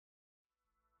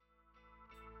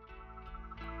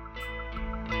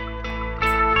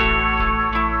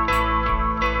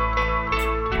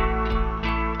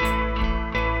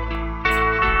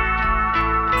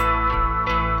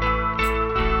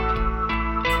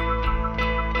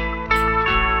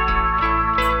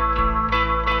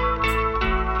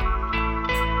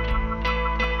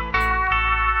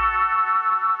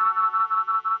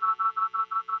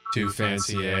Two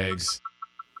fancy eggs.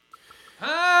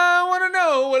 I want to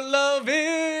know what love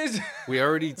is. We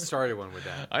already started one with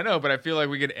that. I know, but I feel like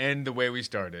we could end the way we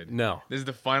started. No. This is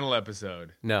the final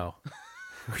episode. No.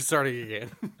 We're starting again.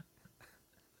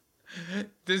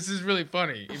 This is really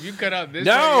funny. If you cut out this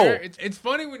No! right here, it's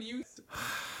funny when you...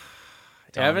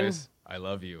 Evan? Thomas, I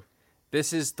love you.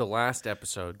 This is the last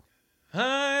episode.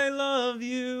 I love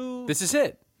you. This is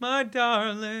it. My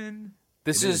darling.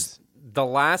 This It is the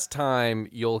last time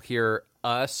you'll hear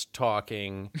us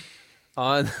talking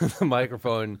on the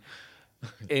microphone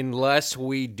unless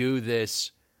we do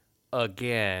this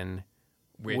again.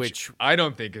 Which I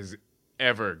don't think is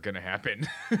ever going to happen.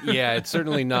 Yeah, it's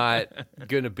certainly not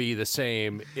going to be the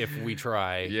same if we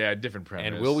try. Yeah, different premise.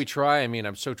 And will we try? I mean,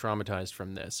 I'm so traumatized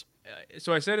from this.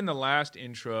 So I said in the last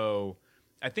intro,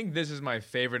 I think this is my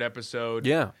favorite episode.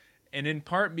 Yeah. And in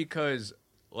part because,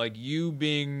 like, you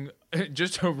being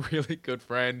just a really good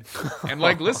friend and,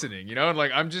 like, listening, you know? And,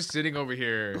 like, I'm just sitting over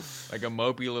here like a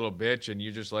mopey little bitch, and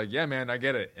you're just like, yeah, man, I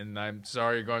get it. And I'm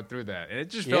sorry you're going through that. And it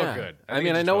just felt good. I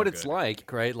mean, I know what it's like,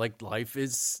 right? Like, life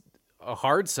is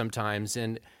hard sometimes.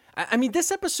 And, I mean,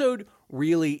 this episode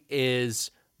really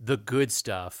is the good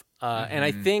stuff. And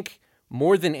I think...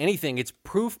 more than anything, it's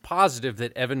proof positive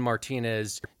that Evan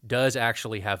Martinez does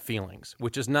actually have feelings,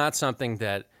 which is not something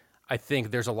that I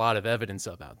think there's a lot of evidence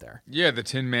of out there. Yeah, the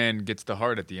Tin Man gets the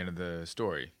heart at the end of the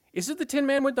story. Is it the Tin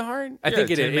Man with the heart? I Yeah,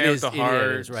 think it Tin is. Man It with is the heart,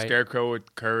 it is, right? Scarecrow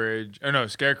with courage. Oh, no,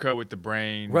 Scarecrow with the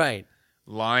brain. Right.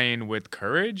 Lion with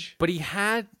courage. But he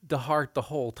had the heart the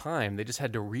whole time. They just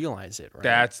had to realize it, right?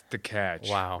 That's the catch.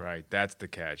 Wow. Right, that's the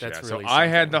catch. That's yeah. really So I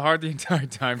had something. the heart the entire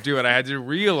time, too, and I had to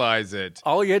realize it.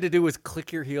 All you had to do was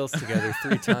click your heels together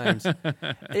 3 times.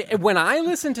 When I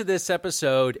listen to this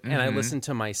episode and I listen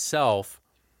to myself,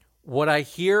 what I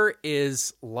hear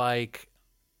is like,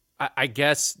 I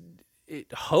guess,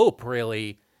 hope,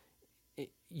 really.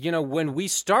 You know, when we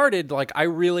started, like, I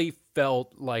really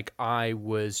felt like I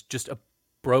was just a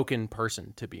broken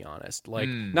person, to be honest. Like,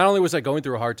 not only was I going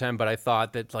through a hard time, but I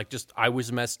thought that, like, just I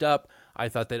was messed up. I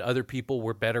thought that other people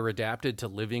were better adapted to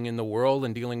living in the world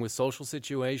and dealing with social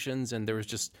situations, and there was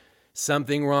just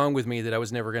something wrong with me that I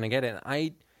was never going to get.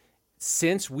 And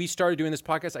since we started doing this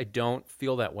podcast, I don't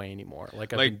feel that way anymore.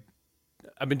 Like, I've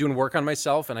been doing work on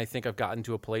myself, and I think I've gotten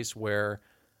to a place where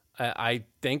I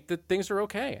think that things are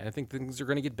okay, and I think things are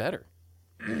going to get better.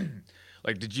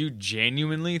 Like, did you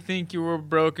genuinely think you were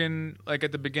broken, like,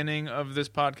 at the beginning of this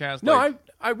podcast? No, like,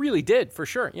 I really did, for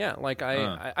sure. Yeah, like,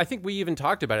 I think we even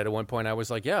talked about it at one point. I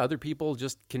was like, yeah, other people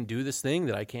just can do this thing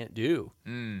that I can't do.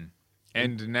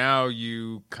 And now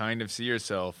you kind of see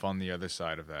yourself on the other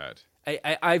side of that.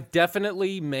 I've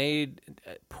definitely made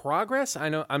progress. I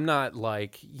know I'm not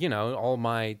like, you know, all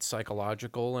my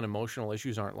psychological and emotional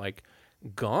issues aren't like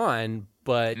gone,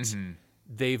 but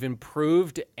they've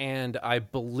improved, and I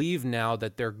believe now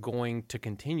that they're going to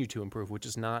continue to improve, which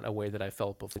is not a way that I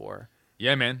felt before.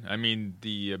 Yeah, man. I mean,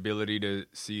 the ability to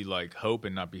see, like, hope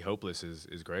and not be hopeless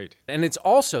is great. And there's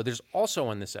also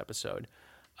on this episode,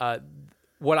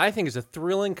 what I think is a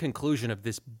thrilling conclusion of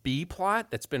this B plot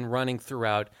that's been running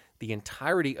throughout the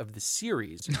entirety of the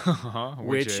series,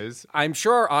 Which is? I'm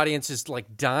sure our audience is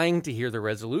like dying to hear the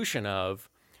resolution of,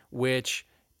 which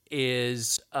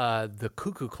is the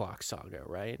Cuckoo Clock saga,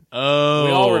 right? Oh.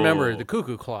 We all remember the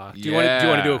Cuckoo Clock. Do you want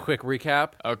to do a quick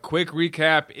recap? A quick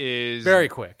recap is... Very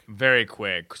quick. Very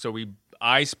quick. So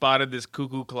I spotted this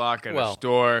cuckoo clock at a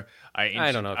store.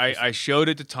 I don't know. I showed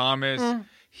it to Thomas.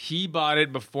 He bought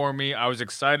it before me. I was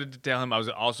excited to tell him I was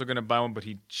also going to buy one, but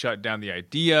he shut down the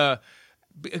idea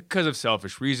because of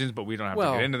selfish reasons, but we don't have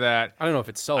to get into that. I don't know if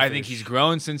it's selfish. I think he's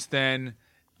grown since then.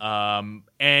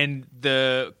 And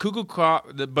the cuckoo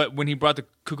clock, but when he brought the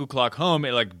cuckoo clock home,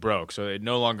 it like broke, so it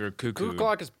no longer cuckooed. Cuckoo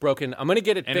clock is broken. I'm gonna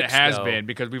get it and fixed, it has though. been,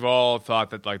 because we've all thought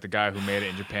that like the guy who made it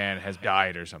in Japan has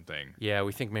died or something. Yeah,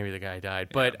 we think maybe the guy died,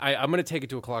 but I'm gonna take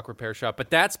it to a clock repair shop. But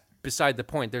that's beside the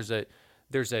point. There's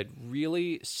a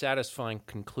really satisfying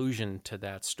conclusion to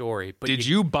that story. But Did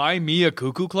you buy me a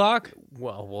cuckoo clock?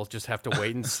 Well, we'll just have to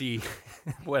wait and see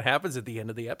what happens at the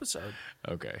end of the episode.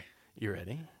 Okay. You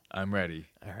ready? I'm ready.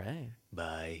 All right.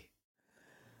 Bye.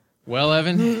 Well,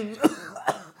 Evan.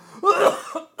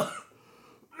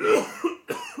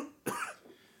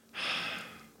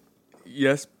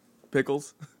 Yes,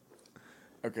 Pickles.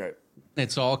 Okay,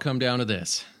 It's all come down to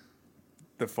this.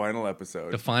 the final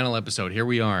episode. The final episode. Here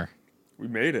we are. We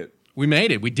made it. We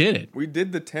made it. We did it. We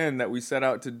did the 10 that we set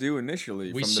out to do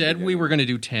initially. We from the said we beginning. were going to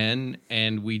do 10,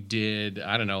 and we did,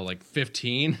 I don't know, like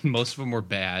 15. Most of them were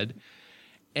bad.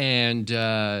 And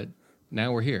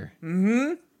now we're here.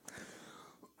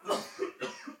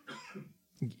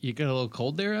 You got a little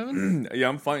cold there, Evan? Yeah,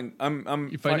 I'm fighting. I'm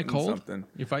You fighting a cold? something.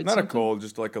 You fighting Not something? a cold,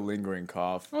 just like a lingering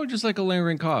cough. Oh, just like a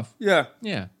lingering cough. Yeah.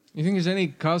 Yeah. You think there's any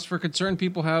cause for concern?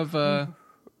 People have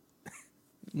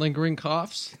lingering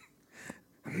coughs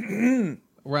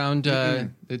around the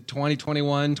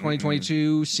 2021,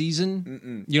 2022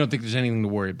 season? You don't think there's anything to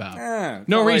worry about? It's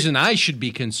No not like- reason I should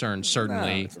be concerned,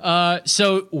 certainly.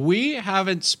 So we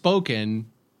haven't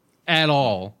spoken at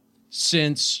all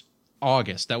since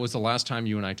August. That was the last time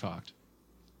you and I talked.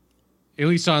 At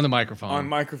least on the microphone. On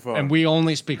microphone. And we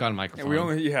only speak on microphone.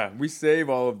 And we save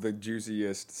all of the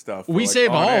juiciest stuff. for, We like, save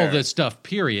on all air. this stuff,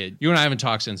 period. You and I haven't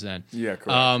talked since then. Yeah,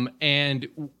 correct. And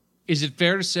is it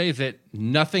fair to say that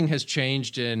nothing has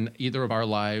changed in either of our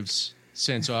lives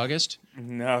since August?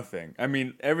 Nothing. I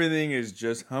mean, everything is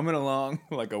just humming along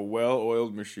like a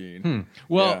well-oiled machine.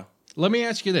 Well, Yeah. let me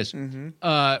ask you this.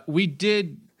 We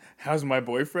did How's my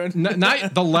boyfriend?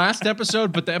 not the last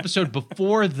episode, but the episode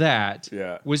before that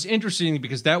Yeah. was interesting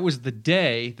because that was the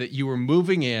day that you were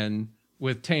moving in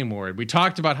with Tamor. We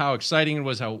talked about how exciting it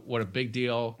was, what a big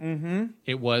deal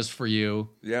it was for you.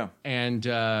 Yeah. And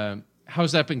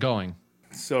how's that been going?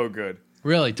 So good.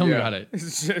 Really? Tell me Yeah. about it.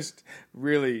 It's just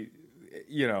really,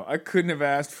 I couldn't have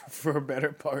asked for a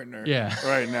better partner. Yeah.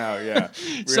 Right now, yeah.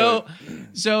 Really.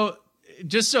 So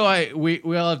just so we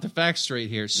all have the facts straight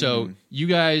here. So you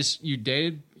guys, you've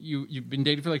been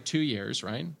dating for like 2 years,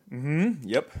 right?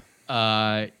 Yep,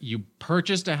 You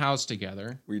purchased a house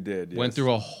together. we did. Went yes.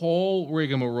 through a whole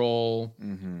rigmarole,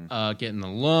 getting the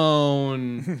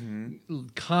loan,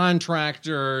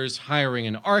 contractors, hiring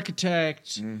an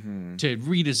architect to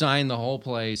redesign the whole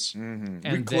place, and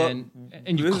you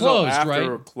This is all closed, after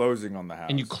right? closing on the house.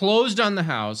 And you closed on the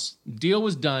house. Deal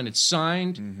was done. It's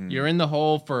signed. You're in the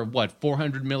hole for what,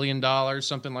 $400 million,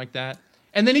 something like that.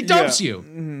 And then he dumps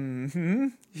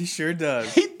you. He sure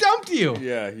does. He dumped you.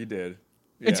 Yeah, he did.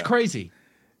 It's Yeah. crazy.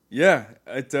 Yeah,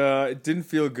 it didn't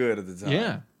feel good at the time.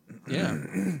 Yeah,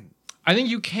 yeah. I think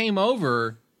you came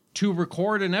over to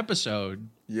record an episode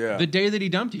Yeah. the day that he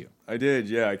dumped you, I did.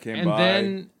 Yeah, I came and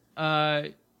by.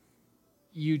 then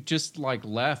you just like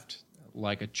left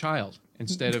like a child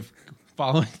instead of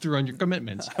following through on your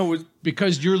commitments I was,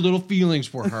 because your little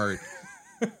feelings were hurt.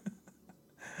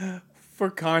 for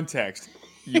context,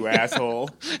 you asshole.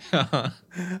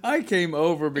 I came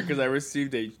over because I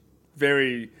received a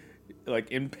very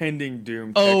impending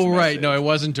doom. Text Oh, right. message. No, it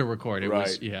wasn't to record. It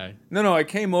was, Right. yeah. No, I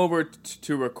came over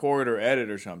to record or edit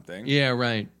or something. Yeah,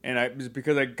 right. And it was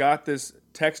because I got this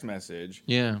text message.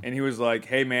 Yeah. And he was like,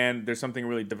 "Hey, man, there's something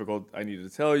really difficult I need to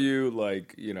tell you.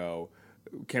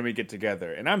 Can we get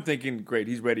together?" And I'm thinking, great,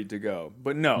 he's ready to go.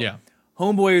 But no. Yeah.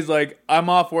 Homeboy is like, "I'm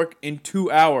off work in 2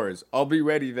 hours. I'll be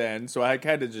ready then." So I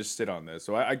had to just sit on this.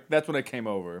 So I that's when I came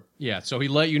over, Yeah, so he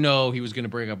let you know he was going to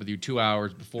break up with you 2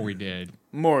 hours before he did.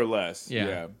 more or less. Yeah.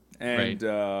 Yeah. And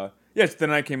yes,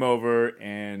 then I came over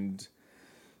and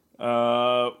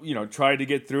tried to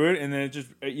get through it, and then it just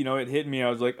it hit me. I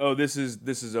was like, "Oh, this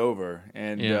is over,"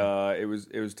 and Yeah. it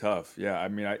was tough. Yeah, I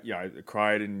mean, I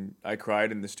cried in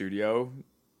the studio.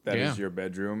 That is Yeah. your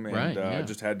bedroom, and Right, yeah. I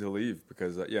just had to leave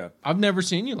because I've never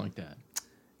seen you like that.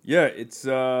 yeah, it's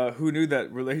who knew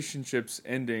that relationships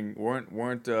ending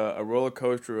weren't a roller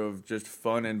coaster of just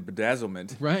fun and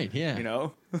bedazzlement. Right, yeah.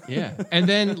 Yeah. And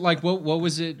then like what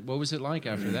was it like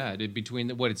after that?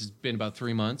 It's been about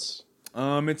 3 months?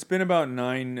 It's been about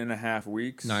 9.5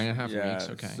 weeks. 9.5 Yeah, weeks,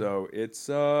 okay. So it's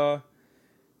so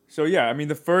yeah. I mean,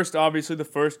 the first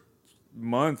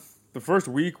month, the first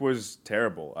week was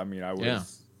terrible. I mean, I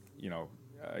was,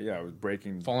 I was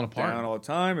breaking Falling apart. down all the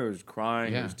time. It was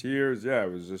crying. Yeah. It was tears. Yeah,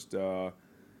 it was just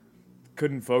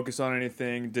couldn't focus on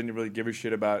anything. Didn't really give a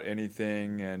shit about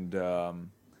anything, and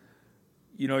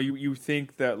you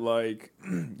think that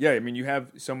I mean, you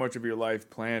have so much of your life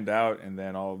planned out, and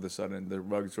then all of a sudden the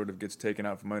rug sort of gets taken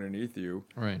out from underneath you,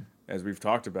 Right. as we've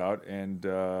talked about, and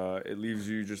it leaves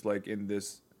you just in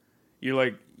this,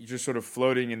 you're just sort of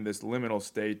floating in this liminal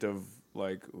state of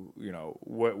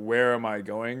where am I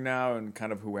going now, and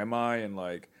kind of who am I, and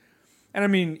I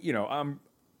mean,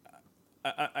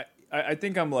 I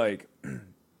think I'm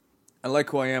I like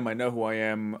who I am. I know who I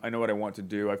am. I know what I want to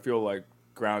do. I feel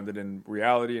grounded in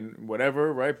reality and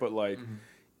whatever, right? But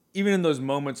even in those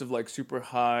moments of super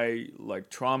high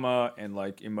trauma and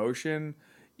emotion,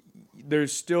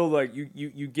 there's still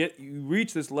you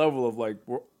reach this level of where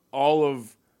all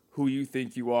of who you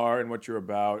think you are and what you're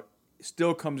about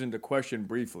still comes into question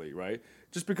briefly, right?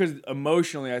 Just because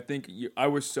emotionally, I think I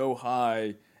was so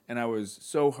high and I was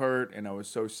so hurt and I was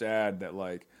so sad that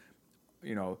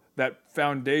that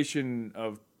foundation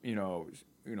of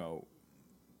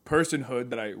personhood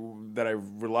that I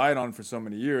relied on for so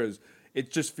many years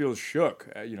it just feels shook,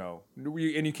 and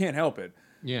you can't help it.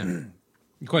 Yeah.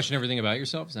 You question everything about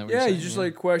yourself? Is that what Yeah, you're saying? you just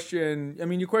like question. I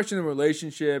mean, you question the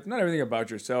relationship, not everything about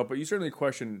yourself, but you certainly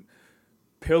question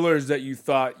pillars that you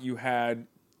thought you had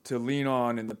to lean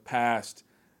on in the past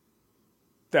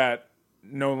that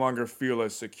no longer feel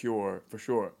as secure, for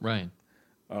sure. Right.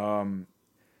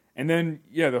 And then,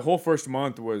 yeah, the whole first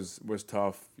month was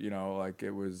tough. Like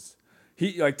it was.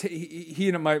 He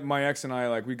and my ex and I,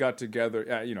 like, we got together.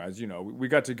 As you know, we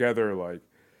got together like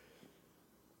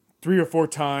 3 or 4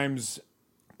 times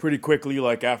pretty quickly,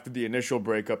 like after the initial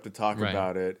breakup, to talk Right.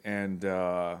 about it. And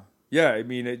yeah, I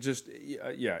mean, it just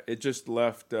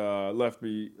left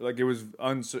me like it was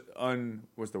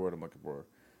what's the word I'm looking for?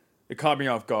 It caught me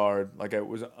off guard. Like it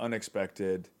was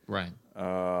unexpected. Right.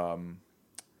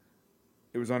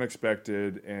 It was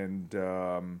unexpected, and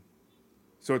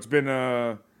so it's been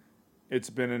a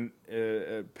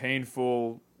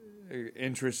painful,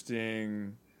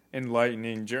 interesting,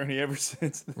 enlightening journey ever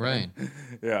since then. Right.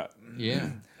 Yeah.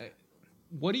 Yeah.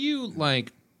 What do you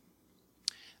like?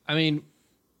 I mean,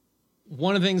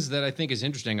 one of the things that I think is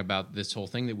interesting about this whole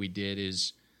thing that we did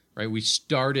is, right, we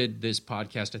started this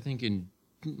podcast, I think, in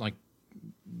like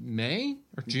May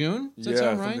or June. Does that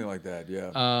sound right? Something like that.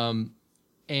 Yeah.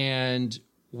 And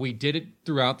we did it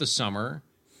throughout the summer.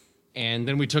 And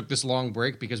then we took this long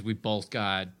break because we both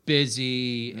got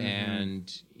busy and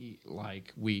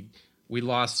like we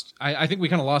lost, I think we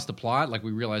kind of lost the plot. Like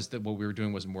we realized that what we were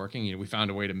doing wasn't working. We found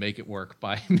a way to make it work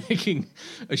by making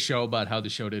a show about how the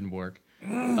show didn't work.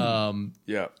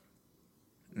 Yeah.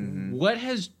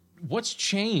 What's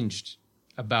changed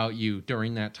about you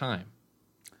during that time?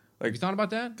 Have you thought about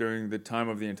that? During the time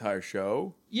of the entire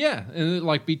show? Yeah. And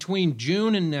like between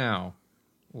June and now,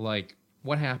 like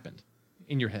what happened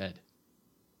in your head?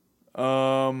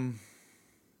 I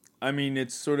mean,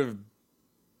 it's sort of.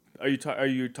 Are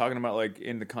you talking about like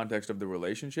in the context of the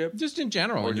relationship? Just in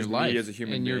general, Or in your just me life, as a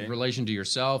human in your being? relation to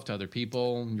yourself, to other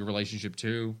people, your relationship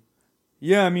to.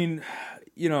 Yeah, I mean,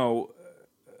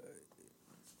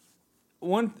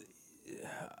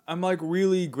 I'm like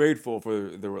really grateful for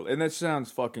and that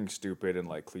sounds fucking stupid and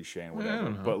like cliche and whatever,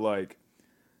 don't know. but like,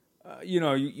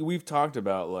 we've talked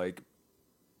about like,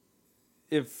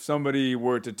 if somebody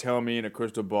were to tell me in a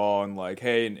crystal ball and like,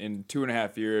 hey, in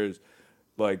 2.5 years,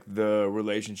 like the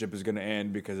relationship is gonna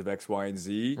end because of X, Y, and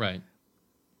Z, Right.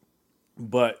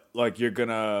 but like you're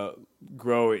gonna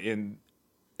grow in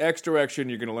X direction,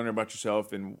 you're gonna learn about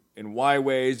yourself in Y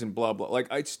ways and blah blah. Like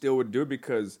I still would do it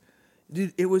because,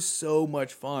 dude, it was so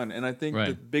much fun. And I think the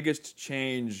Right. biggest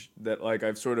change that like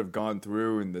I've sort of gone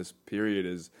through in this period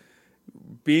is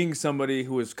being somebody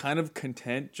who was kind of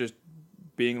content just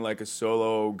being like a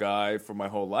solo guy for my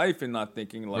whole life and not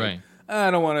thinking like, Right. I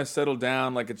don't want to settle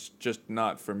down. Like it's just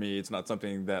not for me. It's not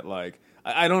something that like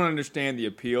I don't understand the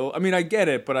appeal. I mean, I get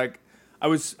it, but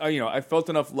I felt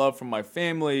enough love from my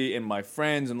family and my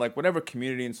friends and like whatever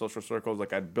community and social circles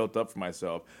like I'd built up for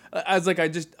myself.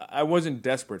 I wasn't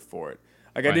desperate for it.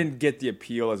 Like I Right. didn't get the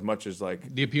appeal as much as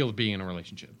like, The appeal of being in a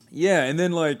relationship. yeah. And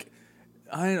then like,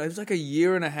 I don't know, it was like a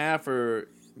year and a half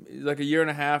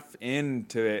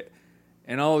into it.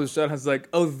 And all of a sudden I was like,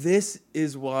 oh, this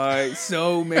is why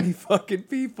so many fucking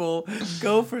people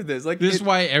go for this. Like This is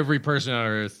why every person on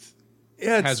earth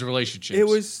has relationships. It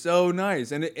was so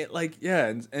nice. And it like,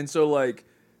 yeah. And so like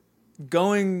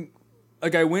going,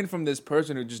 like I went from this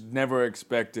person who just never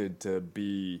expected to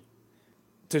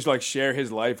like share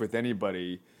his life with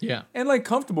anybody. Yeah. And like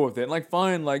comfortable with it. Like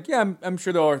fine, like, yeah, I'm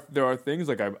sure there are things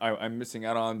like I'm missing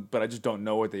out on, but I just don't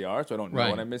know what they are. So I don't know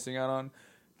Right. what I'm missing out on.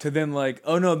 To then like,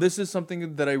 oh no, this is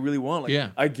something that I really want. Like,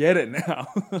 Yeah. I get it now.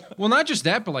 Well, not just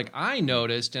that, but like I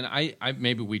noticed, and I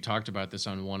maybe we talked about this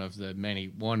on one of the many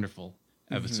wonderful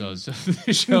episodes of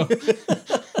the show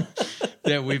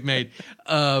that we've made.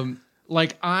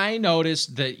 Like I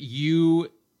noticed that you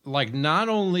like not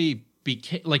only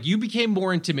became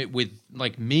more intimate with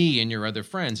like me and your other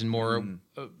friends and more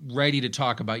ready to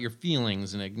talk about your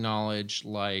feelings and acknowledge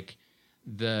like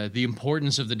the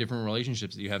importance of the different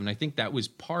relationships that you have. And I think that was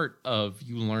part of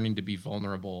you learning to be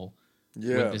vulnerable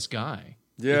with this guy.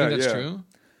 Yeah, You think that's yeah. true?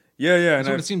 Yeah. That's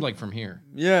And what it seemed like from here.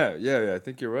 Yeah. I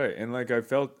think you're right. And like I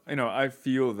felt, I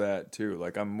feel that too.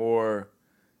 Like I'm more,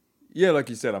 yeah, like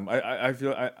you said, I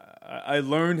feel I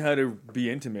learned how to be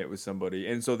intimate with somebody,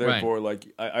 and so therefore, like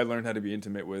I learned how to be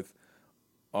intimate with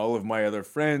all of my other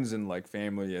friends and like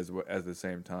family as the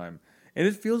same time, and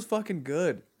it feels fucking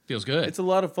good. Feels good. It's a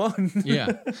lot of fun.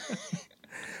 Yeah.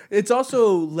 It's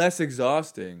also less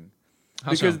exhausting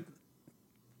How because so?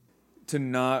 to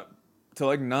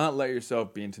not let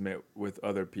yourself be intimate with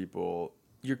other people,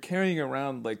 you're carrying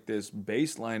around like this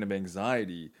baseline of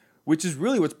anxiety which is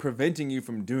really what's preventing you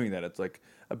from doing that. It's like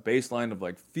a baseline of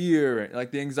like fear, and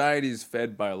like the anxiety is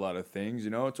fed by a lot of things, you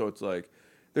know? So it's like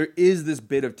there is this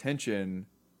bit of tension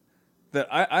that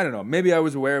I don't know. Maybe I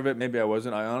was aware of it, maybe I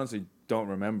wasn't. I honestly don't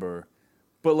remember.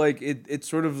 But like it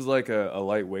sort of is like a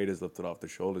light weight is lifted off the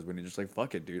shoulders when you're just like,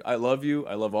 fuck it, dude. I love you.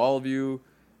 I love all of you.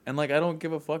 And like I don't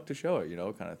give a fuck to show it, you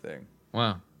know, kind of thing.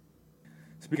 Wow.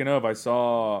 Speaking of, I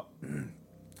saw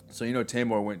so you know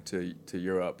Tamor went to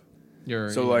Europe.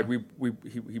 Like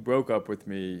he broke up with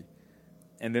me,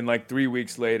 and then like 3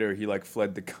 weeks later he like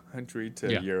fled the country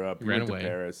to Europe. He went away to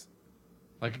Paris.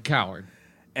 Like a coward.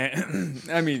 And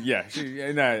I mean, yeah,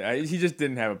 he just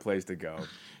didn't have a place to go.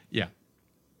 Yeah.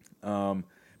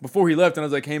 Before he left, and I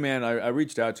was like, hey man, I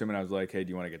reached out to him and I was like, hey, do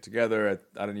you want to get together?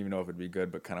 I don't even know if it'd be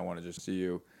good, but kind of want to just see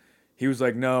you. He was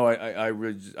like, no, I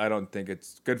really I don't think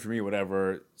it's good for me,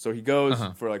 whatever. So he goes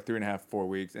for like 3.5, 4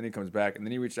 weeks, and he comes back, and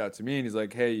then he reached out to me, and he's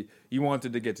like, hey, you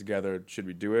wanted to get together. Should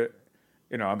we do it?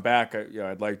 You know, I'm back.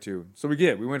 I'd like to. So we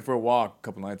did. We went for a walk a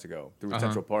couple nights ago through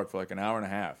Central Park for like an hour and a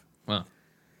half. Wow.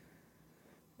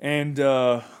 And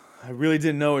I really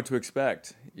didn't know what to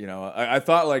expect. You know, I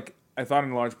thought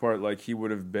in large part like he would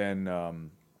have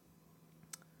been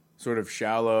sort of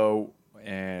shallow,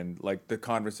 and like the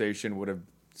conversation would have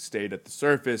stayed at the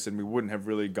surface and we wouldn't have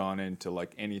really gone into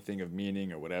like anything of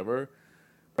meaning or whatever.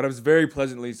 But I was very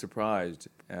pleasantly surprised.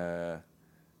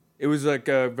 It was like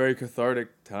a very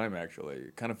cathartic time, actually.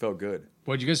 It kind of felt good.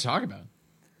 What did you guys talk about?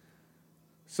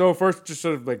 So first, just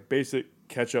sort of like basic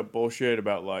catch-up bullshit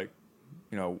about like,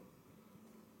 you know,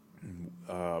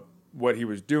 what he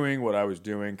was doing, what I was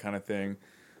doing, kind of thing.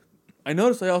 I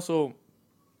noticed I also,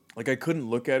 like, I couldn't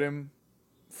look at him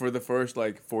for the first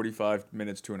like 45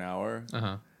 minutes to an hour.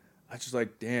 I was just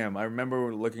like, damn, I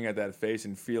remember looking at that face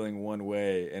and feeling one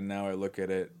way, and now I look at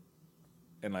it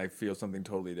and I feel something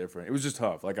totally different. It was just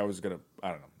tough. Like I don't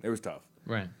know. It was tough.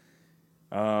 Right.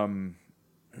 And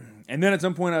then at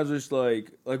some point I was just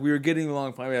like we were getting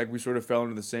along fine. Like we sort of fell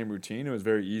into the same routine. It was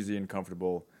very easy and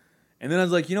comfortable. And then I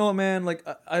was like, you know what, man? Like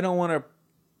I don't want to.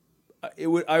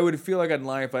 I would feel like I'd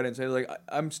lie if I didn't say like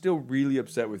I'm still really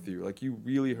upset with you. Like you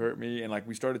really hurt me, and like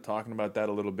we started talking about that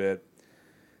a little bit,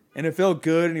 and it felt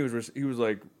good. And he was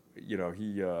like, you know,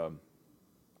 he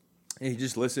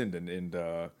just listened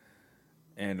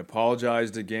and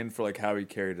apologized again for like how he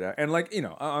carried it out. And like, you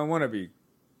know, I want to be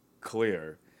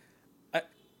clear.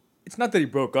 It's not that he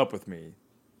broke up with me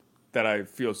that I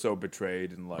feel so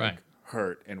betrayed and like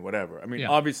hurt and whatever. I mean,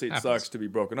 obviously it sucks to be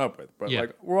broken up with, but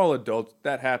like we're all adults.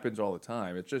 That happens all the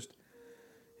time. It's just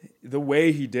the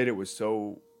way he did it was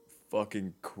so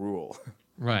fucking cruel.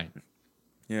 Right.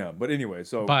 Yeah. But anyway,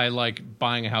 so by like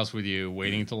buying a house with you,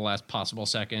 waiting until the last possible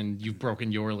second, you've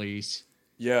broken your lease.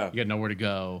 Yeah. You got nowhere to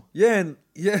go. Yeah. And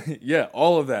yeah.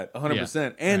 All of that.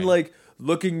 100%. And like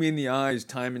looking me in the eyes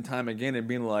time and time again and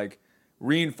being like,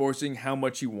 reinforcing how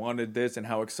much he wanted this and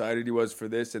how excited he was for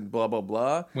this and blah, blah,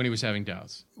 blah. When he was having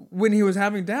doubts. When he was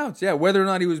having doubts, yeah. Whether or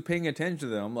not he was paying attention to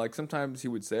them. Like, sometimes he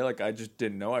would say, like, I just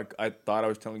didn't know. I thought I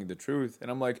was telling you the truth. And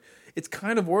I'm like, it's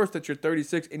kind of worse that you're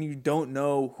 36 and you don't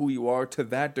know who you are to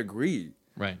that degree.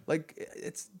 Right. Like,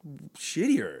 it's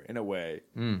shittier in a way.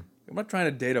 I'm not trying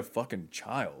to date a fucking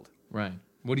child. Right.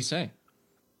 What'd he say?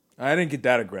 I didn't get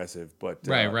that aggressive, but...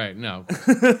 Right, no.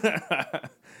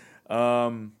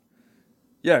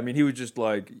 Yeah, I mean, he was just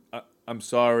like, I'm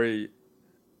sorry.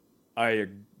 I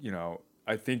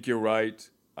think you're right.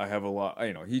 I have a lot,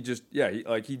 he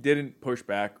didn't push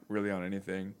back really on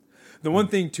anything. The one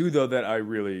thing, too, though, that I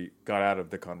really got out of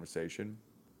the conversation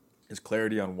is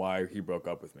clarity on why he broke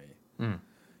up with me.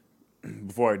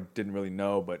 Before I didn't really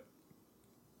know, but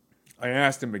I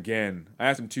asked him again. I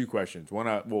asked him two questions. One,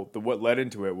 what led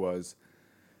into it was,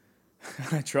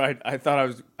 I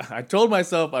told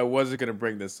myself I wasn't going to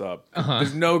bring this up.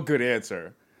 There's no good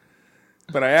answer.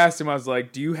 But I asked him, I was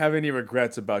like, do you have any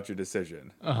regrets about your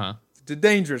decision? It's a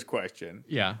dangerous question.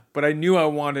 Yeah. But I knew I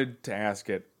wanted to ask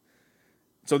it.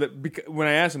 So that when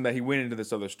I asked him that, he went into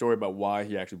this other story about why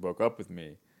he actually broke up with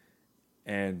me.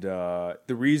 And the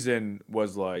reason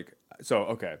was like,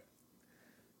 okay.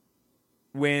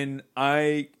 When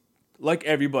like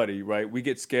everybody, right? We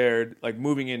get scared, like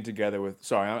moving in together with.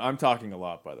 Sorry, I'm talking a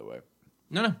lot, by the way.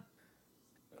 No.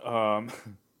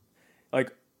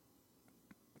 Like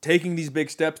taking these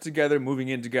big steps together, moving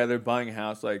in together, buying a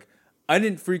house. Like I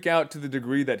didn't freak out to the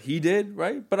degree that he did,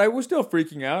 right? But I was still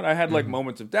freaking out. I had like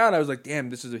moments of doubt. I was like, "Damn,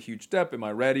 this is a huge step. Am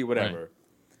I ready? Whatever." Right.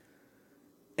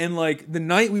 And like the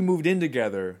night we moved in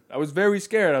together, I was very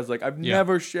scared. I was like, "I've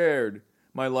never shared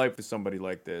my life with somebody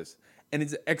like this." And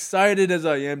as excited as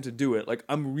I am to do it, like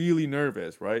I'm really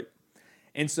nervous, right?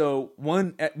 And so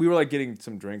we were like getting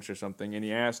some drinks or something, and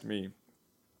he asked me,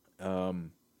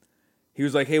 he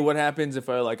was like, "Hey, what happens if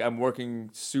I'm working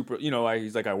super?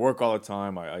 He's like, I work all the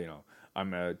time.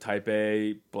 I'm a type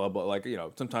A, blah blah.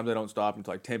 Sometimes I don't stop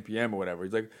until like 10 p.m. or whatever.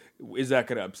 He's like, is that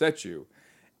gonna upset you?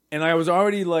 And I was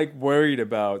already like worried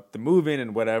about the move-in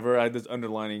and whatever. I had this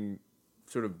underlining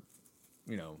sort of,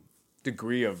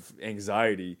 degree of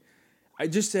anxiety. I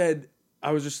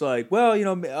was just like, well,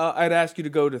 I'd ask you to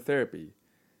go to therapy.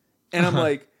 And I'm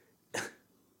like,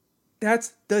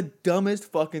 that's the dumbest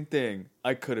fucking thing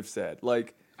I could have said.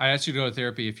 Like, I asked you to go to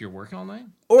therapy if you're working all night?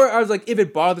 or I was like, if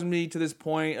it bothers me to this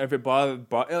point, or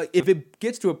if it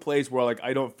gets to a place where like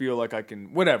I don't feel like I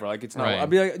can, whatever, like it's not, Right. I'd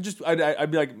be like,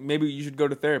 I'd be like, maybe you should go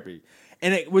to therapy.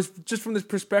 And it was just from this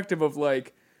perspective of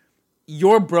like,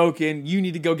 you're broken, you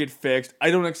need to go get fixed.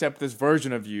 I don't accept this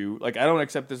version of you. Like, I don't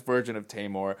accept this version of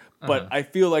Tamor, but I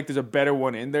feel like there's a better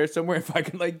one in there somewhere if I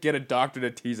can like get a doctor to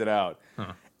tease it out.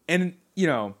 And,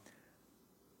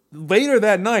 later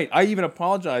that night, I even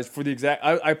apologized for the exact,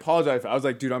 I apologized. I was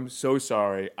like, dude, I'm so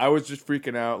sorry. I was just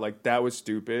freaking out. Like, that was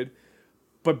stupid.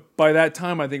 But by that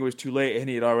time, I think it was too late and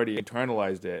he had already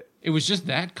internalized it. It was just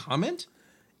that comment?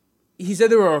 He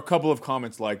said there were a couple of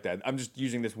comments like that. I'm just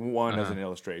using this one as an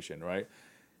illustration, right?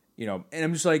 And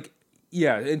I'm just like,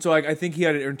 yeah. And so like, I think he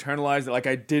had internalized that like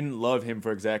I didn't love him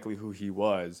for exactly who he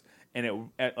was, and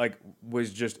it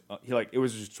was just it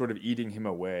was just sort of eating him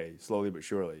away slowly but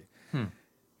surely.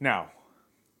 Now,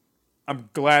 I'm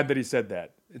glad that he said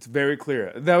that. It's very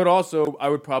clear. That would also, I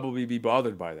would probably be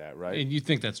bothered by that, right? And you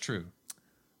think that's true?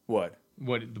 What?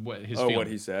 What his Oh, feeling? what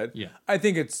he said? Yeah. I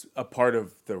think it's a part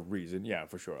of the reason. Yeah,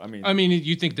 for sure. I mean,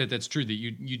 you think that that's true, that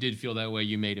you did feel that way,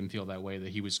 you made him feel that way, that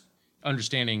he was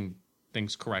understanding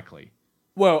things correctly.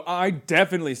 well, I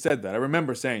definitely said that. I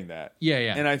remember saying that. Yeah,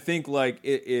 yeah. And I think like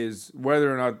it is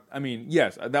whether or not, I mean,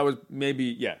 yes, that was maybe,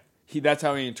 yeah. That's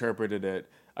how he interpreted it.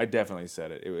 I definitely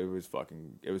said it. It was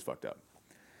fucked up.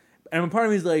 And part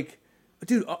of me is like,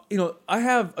 dude, I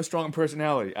have a strong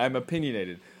personality. I'm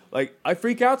opinionated. Like, I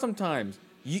freak out sometimes.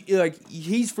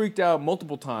 He's freaked out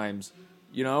multiple times,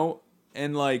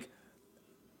 and like,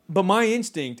 but my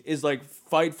instinct is like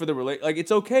fight for the like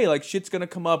it's okay, like shit's gonna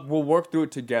come up, we'll work through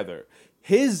it together.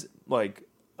 His like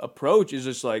approach is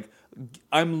just like,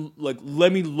 I'm like,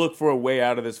 let me look for a way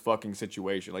out of this fucking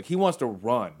situation. Like, he wants to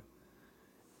run.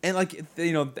 And like,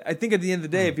 I think at the end of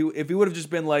the day, if he would have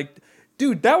just been like,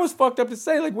 dude, that was fucked up to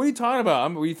say. Like, what are you talking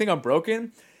about? You think I'm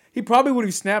broken? He probably would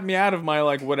have snapped me out of my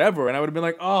like whatever, and I would have been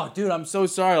like, "Oh, dude, I'm so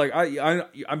sorry. Like,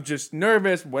 I'm just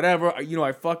nervous. Whatever.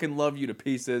 I fucking love you to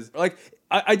pieces. Like,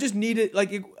 I just need it.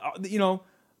 Like,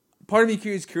 part of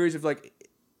me is curious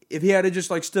if he had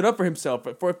just like stood up for himself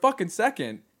for a fucking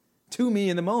second to me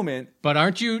in the moment. But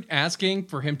aren't you asking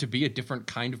for him to be a different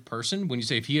kind of person when you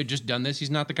say if he had just done this,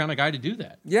 he's not the kind of guy to do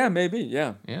that? Yeah, maybe.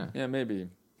 Yeah, maybe.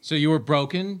 So you were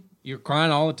broken. You're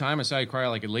crying all the time. I saw you cry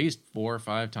like at least 4 or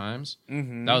 5 times.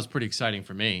 Mm-hmm. That was pretty exciting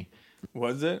for me.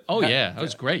 Was it? Oh, yeah. That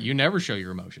was great. You never show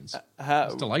your emotions.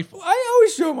 It's delightful. I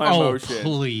always show my emotions. Oh,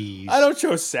 please. I don't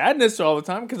show sadness all the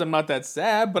time because I'm not that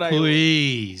sad, but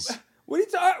Please. What are you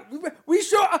talking?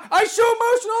 I show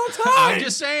emotion all the time.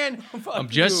 I'm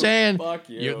just saying. Fuck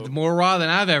you. You're more raw than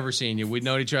I've ever seen you. We've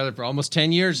known each other for almost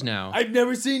 10 years now. I've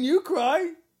never seen you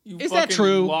cry. Is that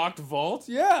true? Locked vault?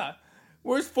 Yeah.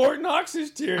 Where's Fort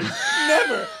Knox's tears?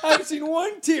 Never. I haven't seen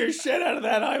one tear shed out of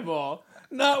that eyeball.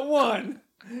 Not one.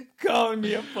 Calling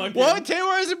me a fucking... What?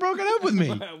 Taylor hasn't broken up with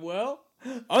me. Well,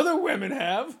 other women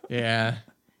have. Yeah.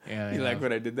 You like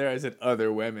what I did there? I said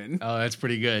other women. Oh, that's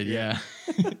pretty good. Yeah.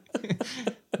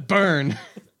 Burn.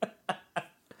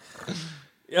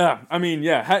 Yeah, I mean,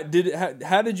 yeah.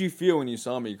 How did you feel when you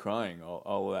saw me crying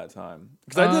all of that time?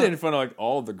 Because I did it in front of like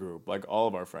all of the group, like all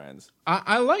of our friends.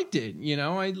 I liked it.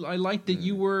 I liked that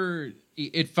you were.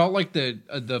 It felt like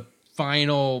the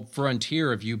final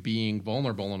frontier of you being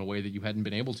vulnerable in a way that you hadn't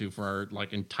been able to for our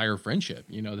like entire friendship.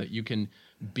 That you can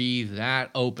be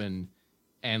that open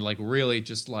and like really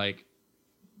just like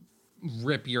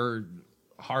rip your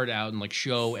heart out and like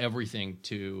show everything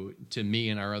to me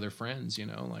and our other friends.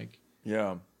 Like.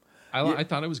 Yeah. I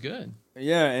thought it was good.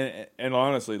 Yeah, and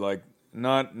honestly, like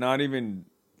not even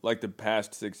like the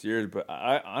past 6 years, but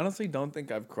I honestly don't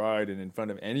think I've cried in front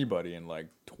of anybody in like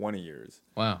 20 years.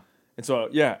 Wow. And so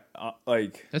yeah,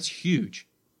 like that's huge.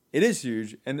 It is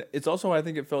huge, and it's also why I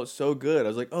think it felt so good. I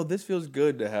was like, oh, this feels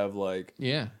good to have like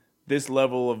this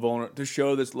level of to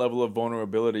show this level of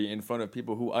vulnerability in front of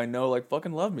people who I know like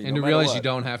fucking love me, and to realize you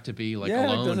don't have to be like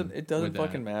alone. It doesn't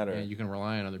fucking matter. Yeah, you can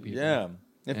rely on other people. Yeah.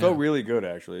 It felt really good,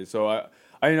 actually. So I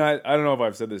don't know if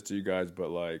I've said this to you guys,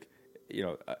 but like,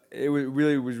 it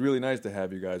was really nice to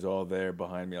have you guys all there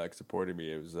behind me, like supporting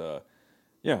me. It was, I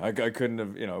couldn't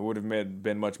have, it would have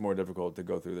been much more difficult to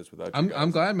go through this without you guys.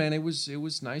 I'm glad, man. It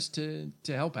was nice to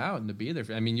help out and to be there.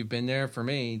 I mean, you've been there for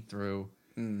me through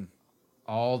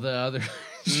all the other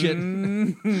shit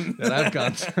that I've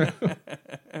gone through.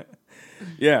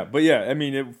 Yeah, but yeah, I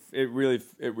mean, it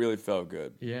really felt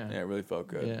good. Yeah, it really felt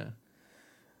good. Yeah.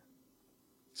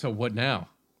 So what now?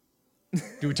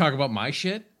 Do we talk about my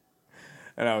shit?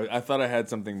 And I thought I had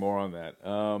something more on that.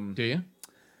 Do you?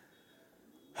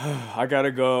 I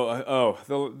gotta go.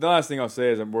 The last thing I'll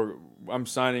say is I'm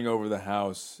signing over the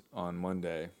house on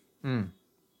Monday. And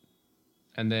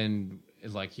then,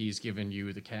 like, he's giving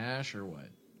you the cash or what?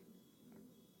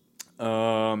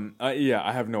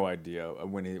 I have no idea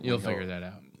when You'll figure that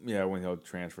out. Yeah, when he'll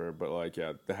transfer. But like,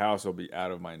 yeah, the house will be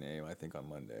out of my name, I think, on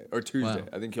Monday or Tuesday. Wow.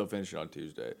 I think he'll finish it on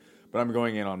Tuesday. But I'm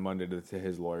going in on Monday to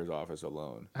his lawyer's office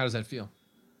alone. How does that feel?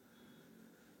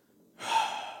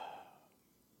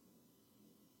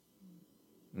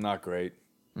 Not great.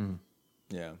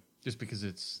 Yeah. Just because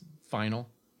it's final?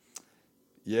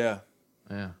 Yeah.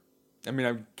 Yeah. I mean,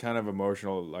 I'm kind of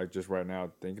emotional, like just right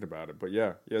now thinking about it. But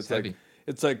yeah, It's heavy.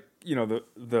 it's like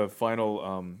the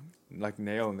final like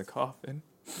nail in the coffin.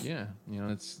 Yeah.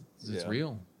 It's Yeah.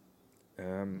 real.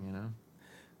 You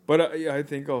But I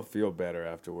think I'll feel better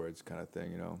afterwards, kind of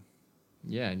thing.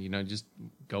 Yeah, and just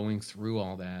going through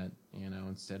all that,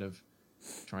 instead of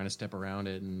trying to step around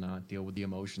it and not deal with the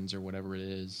emotions or whatever it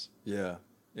is. Yeah.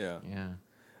 Yeah. Yeah.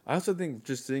 I also think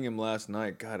just seeing him last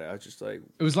night, God, I was just like,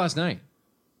 It was last night.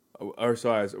 or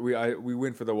sorry, we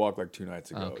went for the walk like 2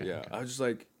 nights ago. Okay, yeah, okay. I was just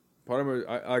like, part of me,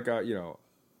 I got, I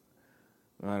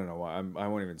don't know why. I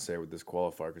won't even say with this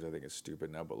qualifier because I think it's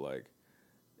stupid now. But like,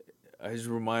 I just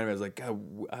remind me, I was like, God,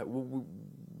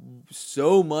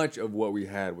 so much of what we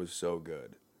had was so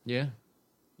good. Yeah.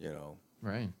 And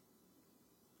Right.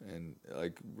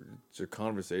 like, the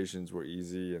conversations were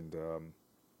easy, and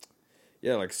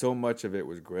like so much of it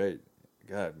was great.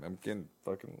 God, I'm getting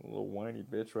fucking a little whiny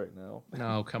bitch right now.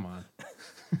 No, come on.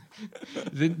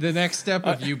 The next step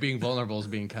of you being vulnerable is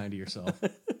being kind to yourself.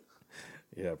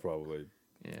 Yeah, probably.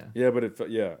 Yeah. Yeah, but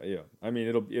yeah. I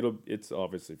mean, it's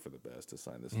obviously for the best to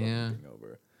sign this fucking thing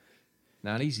over.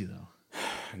 Not easy though.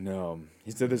 No,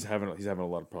 he said he's having a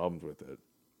lot of problems with it.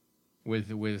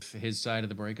 With his side of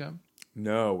the breakup?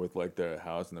 No, with like the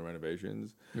house and the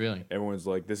renovations. Really? Everyone's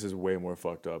like, this is way more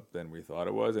fucked up than we thought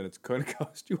it was, and it's going to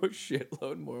cost you a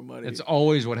shitload more money. It's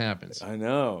always what happens. I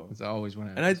know. It's always what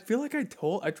happens. And I feel like I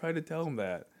tried to tell him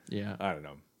that. Yeah. I don't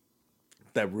know.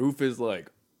 That roof is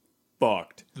like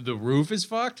fucked. The roof is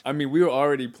fucked? I mean, we were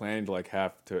already planning to like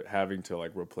having to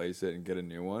like replace it and get a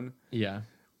new one. Yeah.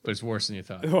 But it's worse than you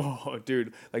thought. Oh,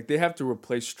 dude. Like, they have to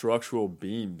replace structural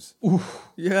beams. Oof.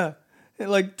 Yeah. It,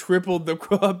 like, tripled the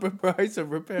price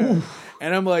of repair. Oof.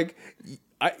 And I'm like,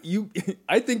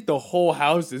 I think the whole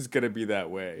house is going to be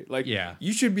that way. Like, yeah.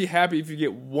 You should be happy if you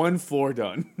get one floor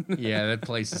done. Yeah, that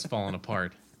place is falling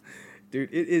apart.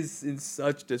 Dude, it is in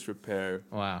such disrepair.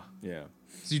 Wow. Yeah.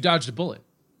 So you dodged a bullet.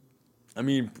 I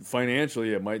mean,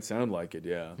 financially, it might sound like it,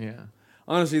 yeah. Yeah.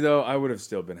 Honestly, though, I would have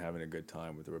still been having a good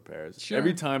time with the repairs. Sure.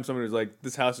 Every time somebody was like,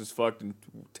 this house is fucked in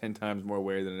 10 times more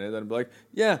ways than it is, I'd be like,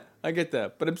 yeah, I get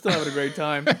that. But I'm still having a great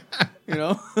time.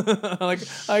 Like,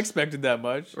 I expected that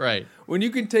much. Right. When you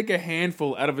can take a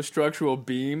handful out of a structural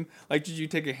beam, like, did you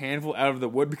take a handful out of the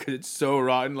wood because it's so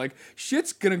rotten? Like,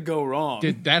 shit's gonna go wrong.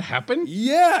 Did that happen?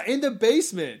 Yeah, in the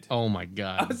basement. Oh, my I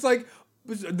God. was like,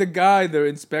 the guy,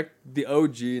 the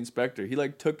OG inspector, he,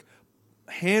 like, took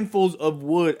handfuls of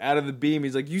wood out of the beam.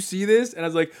 He's like, you see this? And I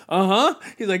was like, uh-huh.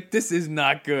 He's like, this is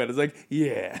not good. I was like,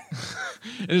 yeah.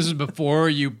 This is before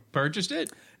you purchased it?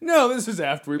 No, this is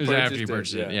after we This is purchased after you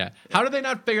purchased it. it, yeah. How did they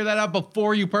not figure that out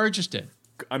before you purchased it?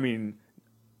 I mean,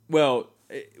 well,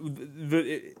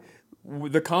 the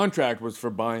contract was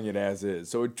for buying it as is,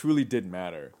 so it truly didn't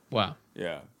matter. Wow.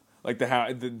 Yeah. Like,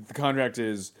 the contract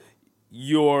is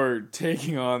you're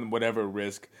taking on whatever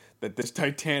risk that this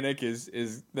Titanic is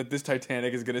going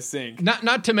to sink.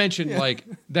 Not to mention, like,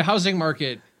 the housing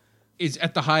market is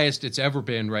at the highest it's ever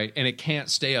been, right? And it can't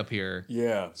stay up here.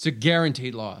 Yeah. It's a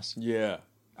guaranteed loss. Yeah.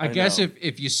 I guess know.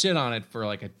 if you sit on it for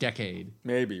like a decade,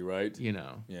 maybe, right?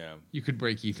 Yeah, you could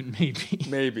break even, maybe.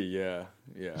 Maybe, yeah.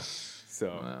 So,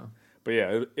 Wow. But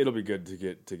yeah, it'll be good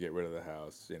to get rid of the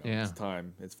house. Yeah. It's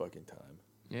time. It's fucking time.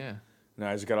 Yeah. Now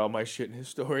I just got all my shit in his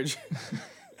storage.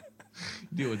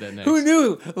 Deal with that next. Who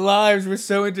knew lives were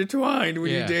so intertwined when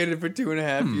Yeah. you dated for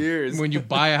 2.5 years? When you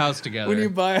buy a house together. When you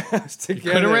buy a house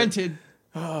together. Could have rented.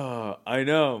 Oh, I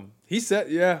know. He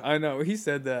said, yeah, I know. He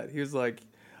said that. He was like,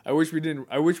 I wish we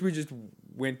just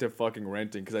went to fucking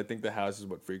renting because I think the house is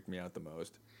what freaked me out the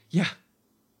most. Yeah.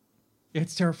 Yeah,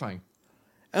 it's terrifying.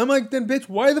 And I'm like, then bitch,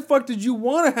 why the fuck did you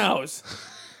want a house?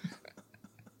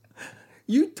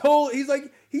 He told me,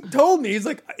 he's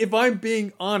like, if I'm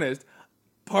being honest,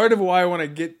 part of why I want to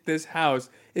get this house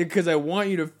is because I want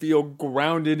you to feel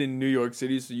grounded in New York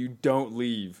City so you don't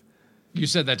leave. You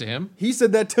said that to him? He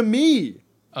said that to me.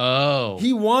 Oh.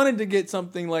 He wanted to get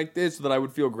something like this so that I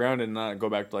would feel grounded and not go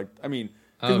back to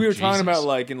because we were talking about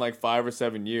like in like 5 or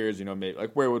 7 years, maybe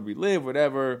like where would we live,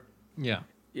 whatever. Yeah.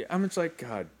 Yeah, I'm just like,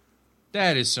 God.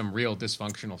 That is some real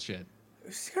dysfunctional shit.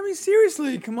 I mean,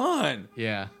 seriously, come on.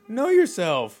 Yeah. Know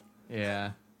yourself.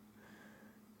 Yeah.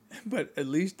 But at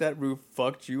least that roof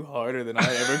fucked you harder than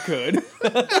I ever could.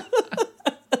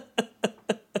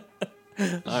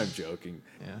 I'm joking.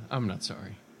 Yeah. I'm not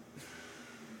sorry.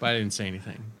 But I didn't say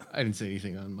anything. I didn't say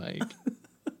anything on mic.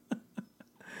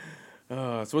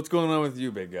 So what's going on with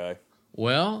you, big guy?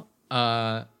 Well,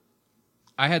 I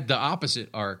had the opposite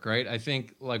arc, right? I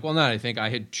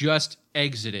had just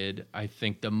exited,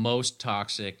 the most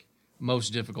toxic, most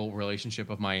difficult relationship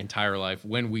of my entire life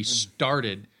when we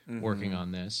started working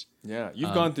on this. Yeah,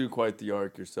 you've gone through quite the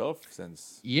arc yourself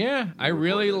since. Yeah, I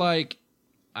really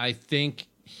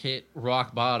hit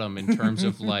rock bottom in terms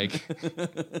of like,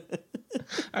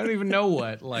 I don't even know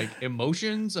what, like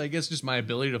emotions, I guess just my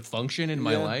ability to function in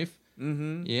my life.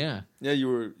 Mm-hmm. Yeah. Yeah,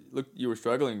 you were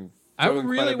struggling. I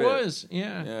really was.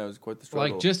 Yeah. Yeah, it was quite the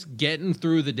struggle. Like just getting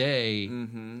through the day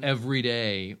every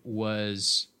day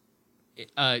was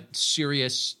a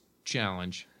serious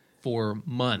challenge for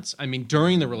months. I mean,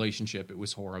 during the relationship, it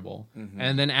was horrible.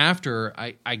 And then after,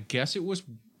 I guess it was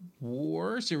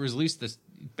worse. It was at least this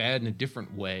bad in a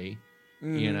different way,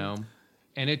 And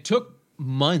it took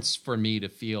months for me to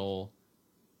feel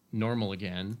normal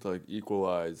again. To like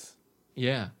equalize.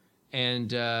 Yeah.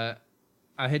 And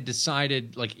I had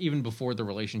decided, like, even before the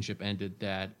relationship ended,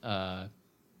 that, I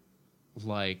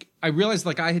realized,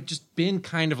 like, I had just been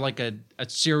kind of like a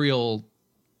serial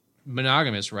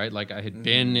monogamous, right? Like, I had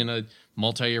been in a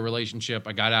multi-year relationship.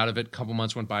 I got out of it. A couple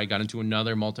months went by. I got into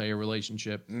another multi-year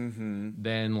relationship.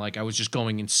 Then, like, I was just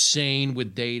going insane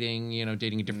with dating,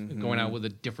 dating a different, going out with a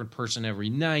different person every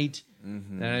night.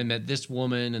 Then I met this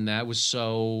woman, and that was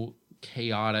so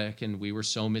chaotic, and we were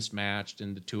so mismatched,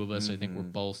 and the two of us, I think, were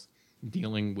both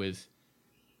dealing with,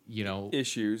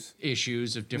 issues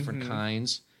of different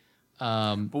kinds.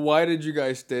 But why did you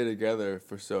guys stay together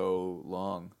for so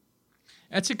long?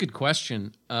 That's a good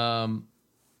question. I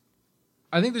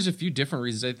think there's a few different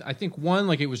reasons. I think one,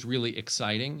 like, it was really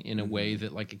exciting in a way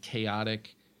that like a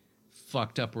chaotic,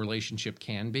 fucked up relationship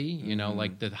can be.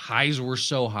 Like the highs were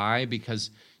so high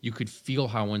because you could feel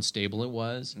how unstable it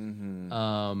was.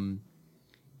 And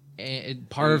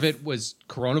part of it was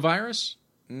coronavirus.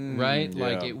 Right? Yeah.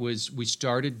 Like we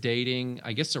started dating,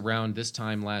 I guess around this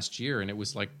time last year, and it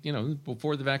was like,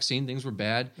 before the vaccine, things were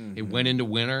bad. It went into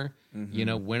winter,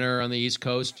 winter on the East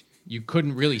Coast. You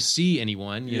couldn't really see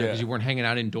anyone, because you weren't hanging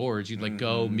out indoors. You'd like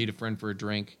go meet a friend for a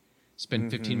drink, spend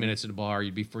 15 minutes at a bar,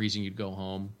 you'd be freezing, you'd go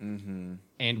home.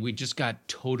 And we just got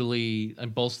totally,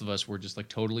 and both of us were just like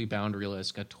totally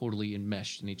boundaryless, got totally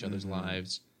enmeshed in each other's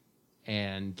lives.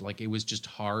 And like, it was just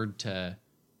hard to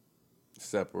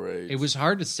separate. It was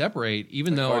hard to separate,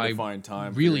 even though hard I to find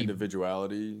time really for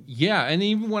individuality. Yeah, and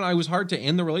even when I was hard to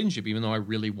end the relationship, even though I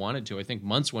really wanted to, I think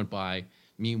months went by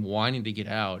me wanting to get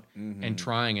out and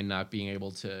trying and not being able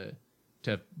to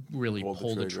really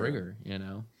pull the trigger.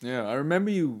 Yeah, I remember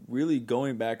you really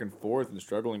going back and forth and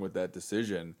struggling with that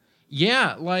decision.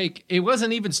 Yeah, like it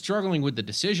wasn't even struggling with the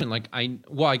decision. Like I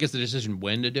guess the decision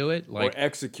when to do it, like or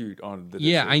execute on the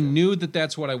decision. Yeah, I knew that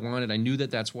that's what I wanted. I knew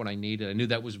that that's what I needed. I knew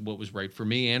that was what was right for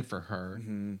me and for her.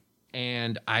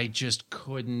 And I just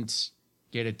couldn't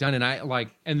get it done.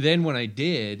 And then when I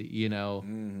did,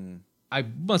 I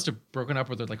must have broken up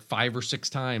with her like 5 or 6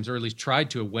 times, or at least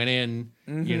tried to. Went in,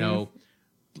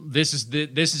 this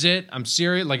is it. I'm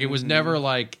serious. Like it was never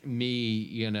like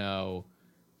me,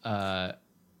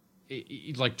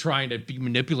 like trying to be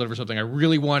manipulative or something. I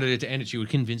really wanted it to end, and she would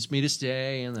convince me to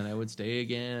stay, and then I would stay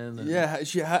again. Yeah,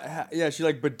 she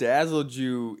like bedazzled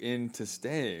you into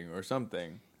staying or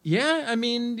something. Yeah, I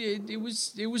mean, it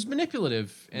was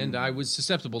manipulative, and I was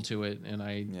susceptible to it, and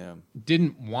I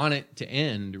didn't want it to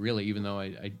end, really, even though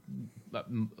a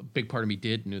big part of me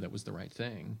knew that was the right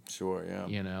thing. Sure,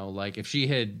 yeah. Like if she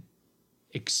had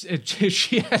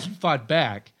fought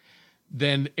back,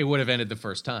 then it would have ended the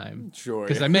first time. Sure.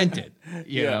 Because I meant it,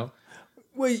 you know?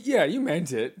 Well, yeah, you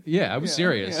meant it. Yeah, I was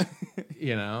serious,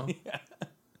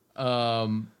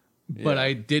 But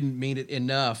I didn't mean it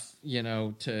enough,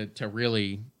 to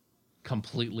really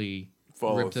completely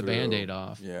rip the Band-Aid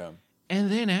off. Yeah.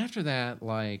 And then after that,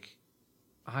 like,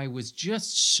 I was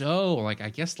just so, like, I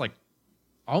guess, like,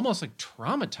 almost like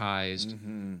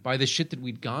traumatized by the shit that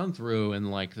we'd gone through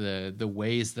and like the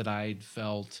ways that I'd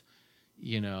felt,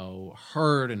 you know,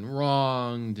 hurt and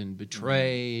wronged and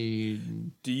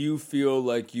betrayed. Do you feel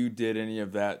like you did any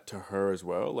of that to her as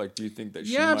well? Like, do you think that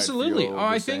she might absolutely. feel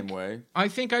I the think, same way? I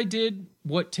think I did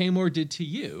what Tamor did to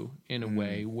you in a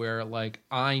way where, like,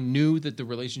 I knew that the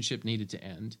relationship needed to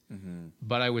end,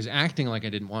 but I was acting like I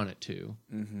didn't want it to,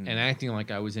 and acting like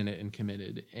I was in it and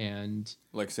committed. And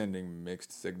Like sending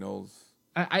mixed signals?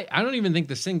 I don't even think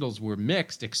the signals were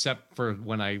mixed except for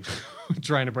when I was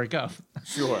trying to break up.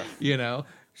 Sure. You know?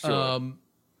 Sure.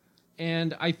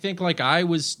 And I think like I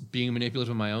was being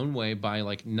manipulative in my own way by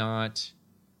like I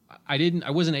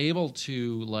wasn't able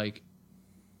to like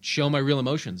show my real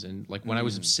emotions. And like when I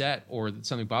was upset or that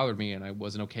something bothered me and I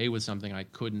wasn't okay with something, I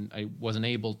wasn't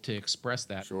able to express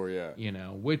that. Sure, yeah. You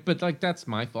know, but like that's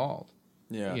my fault.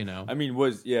 Yeah. You know? I mean,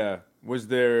 was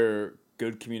there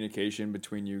good communication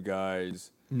between you guys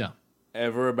No.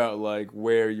 ever about like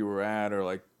where you were at or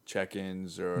like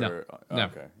check-ins or No,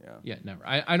 never. Okay, yeah. Yeah, never.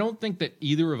 I don't think that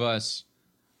either of us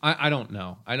I don't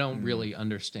know. I don't really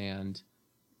understand.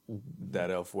 That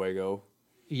El Fuego.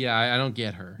 Yeah, I don't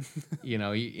get her. You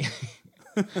know, I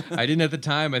didn't at the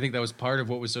time. I think that was part of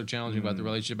what was so challenging about the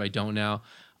relationship. I don't now.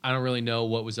 I don't really know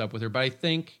what was up with her, but I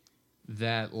think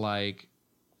that like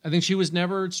I think she was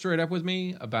never straight up with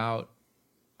me about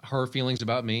her feelings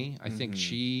about me. I think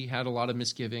she had a lot of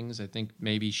misgivings. I think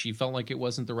maybe she felt like it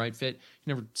wasn't the right fit. She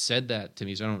never said that to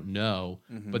me, so I don't know.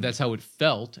 But that's how it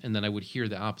felt, and then I would hear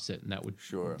the opposite, and that would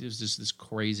there's just this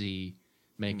crazy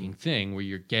making thing where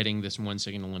you're getting this one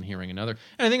signal and hearing another.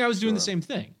 And I think I was doing the same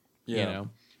thing. Yeah. You know?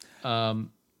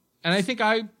 And I think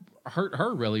I hurt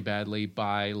her really badly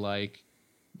by like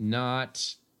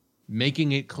not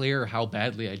making it clear how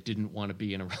badly I didn't want to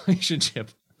be in a relationship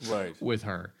with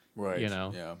her. Right. You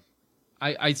know? Yeah.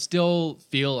 I still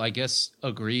feel, I guess,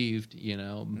 aggrieved, you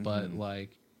know, but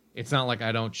like, it's not like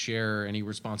I don't share any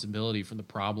responsibility for the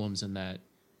problems in that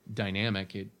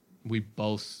dynamic. We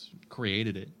both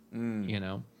created it, you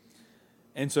know?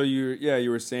 And so you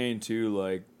were saying too,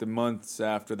 like the months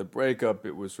after the breakup,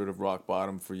 it was sort of rock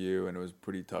bottom for you and it was a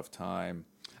pretty tough time.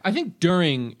 I think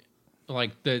during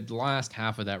like the last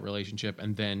half of that relationship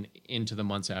and then into the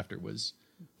months after was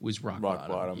rock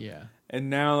bottom. Yeah. And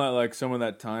now that like some of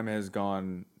that time has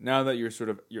gone, now that you're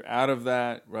out of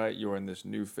that, right? You're in this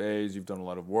new phase. You've done a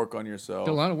lot of work on yourself.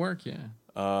 Did a lot of work,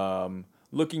 yeah.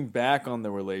 Looking back on the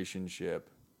relationship,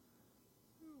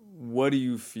 what do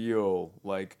you feel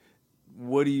like?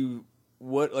 What do you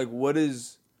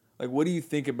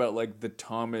think about like the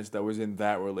Thomas that was in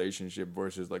that relationship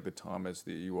versus like the Thomas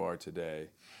that you are today?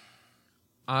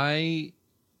 I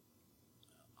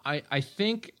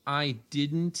think I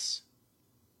didn't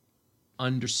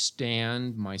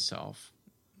understand myself.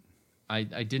 I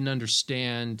didn't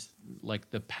understand like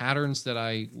the patterns that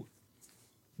I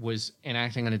was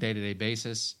enacting on a day-to-day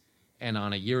basis and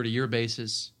on a year-to-year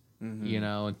basis, you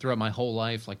know, and throughout my whole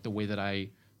life, like the way that I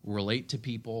relate to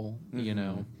people, you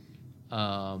know.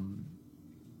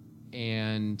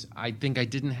 And I think I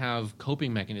didn't have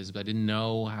coping mechanisms. I didn't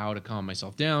know how to calm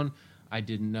myself down. I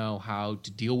didn't know how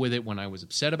to deal with it when I was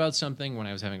upset about something, when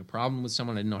I was having a problem with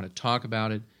someone. I didn't know how to talk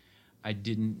about it. I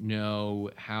didn't know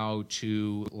how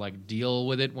to like deal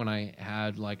with it when I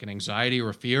had like an anxiety or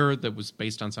a fear that was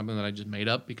based on something that I just made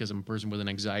up because I'm a person with an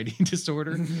anxiety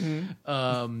disorder.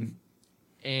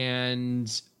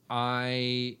 And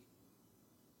I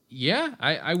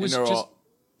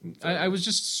was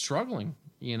just struggling,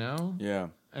 you know? Yeah.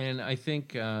 And I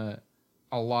think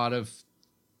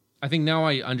I think now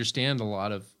I understand a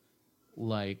lot of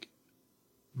like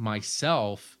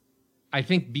myself. I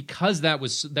think because that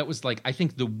was like, I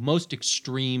think the most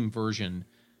extreme version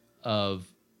of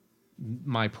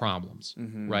my problems,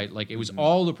 right? Like it was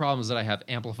all the problems that I have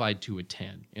amplified to a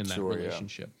 10 in that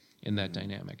relationship, in that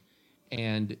dynamic.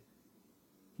 And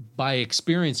by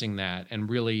experiencing that and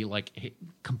really like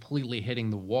completely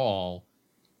hitting the wall,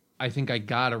 I think I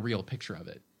got a real picture of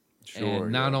it.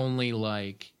 And not only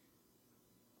like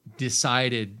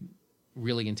decided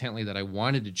really intently that I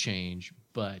wanted to change,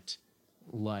 but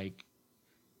like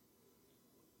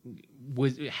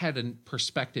had a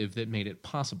perspective that made it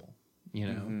possible, you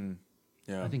know?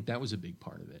 Yeah. I think that was a big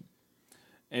part of it.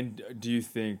 And do you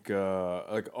think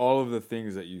like all of the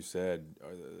things that you said,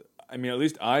 I mean, at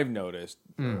least I've noticed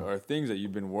are things that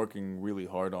you've been working really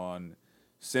hard on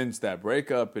since that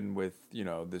breakup and with, you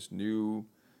know, this new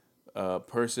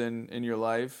person in your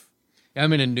life?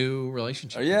 I'm in a new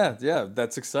relationship. Oh, yeah,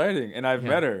 that's exciting. And I've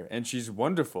met her, and she's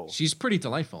wonderful. She's pretty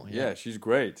delightful. Yeah, she's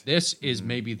great. This is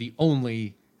maybe the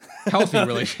only healthy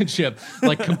relationship.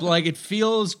 Like it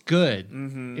feels good.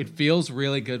 It feels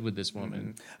really good with this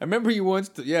woman. I remember you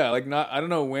once, I don't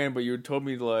know when, but you told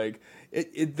me like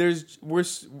we're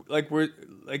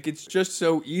it's just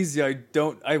so easy.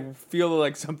 I feel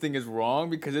like something is wrong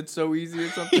because it's so easy or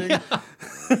something.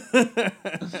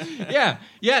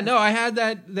 No, I had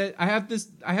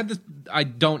I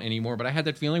don't anymore, but I had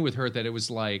that feeling with her that it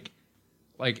was like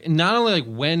not only like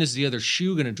when is the other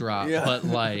shoe gonna drop, but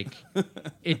like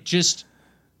it just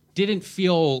didn't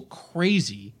feel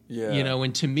crazy. Yeah. You know,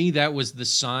 and to me that was the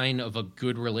sign of a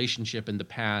good relationship in the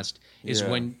past is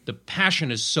when the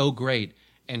passion is so great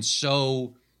and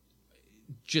so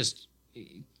just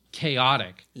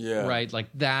chaotic. Yeah. Right? Like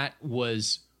that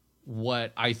was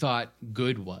what I thought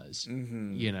good was.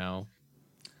 You know.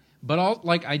 But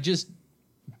I just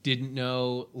didn't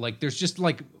know, like there's just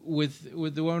like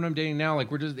with the woman I'm dating now, like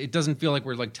it doesn't feel like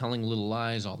we're like telling little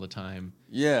lies all the time.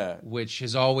 Yeah. Which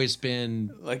has always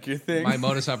been Like your thing. my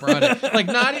modus operandi. Like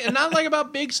not like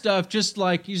about big stuff, just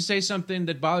like you say something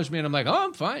that bothers me and I'm like, oh,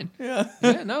 I'm fine. Yeah.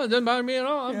 Yeah, no, it doesn't bother me at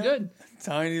all. I'm good.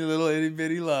 Tiny little itty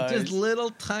bitty lies. Just little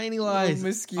tiny lies.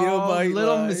 Mosquito bite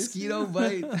little lies. mosquito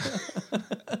bite.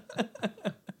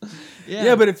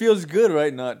 Yeah, but it feels good,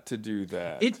 right, not to do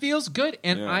that. It feels good,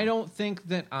 and Yeah. I don't think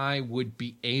that I would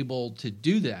be able to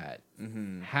do that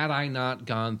had I not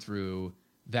gone through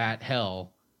that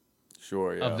hell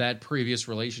Sure, yeah. of that previous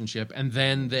relationship, and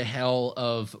then the hell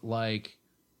of like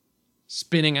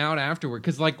spinning out afterward.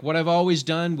 Because like what I've always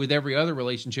done with every other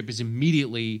relationship is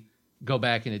immediately go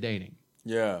back into dating.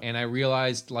 Yeah. And I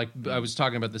realized, like I was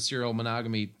talking about the serial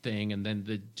monogamy thing, and then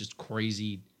the just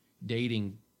crazy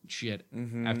dating shit.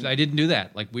 After I didn't do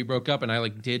that, like we broke up, and I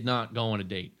like did not go on a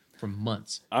date for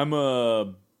months. I'm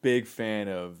a big fan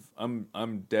of.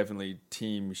 I'm definitely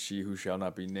team she who shall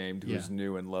not be named, who's Yeah.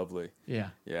 new and lovely. Yeah,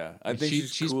 Yeah, I think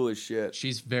she's cool as shit.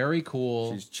 she's very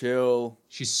cool. She's chill,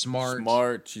 She's smart.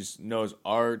 smart. She knows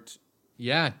art.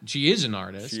 Yeah, she is an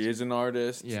artist. She is an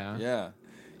artist. Yeah.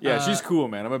 Yeah. She's cool,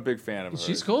 man. I'm a big fan of her.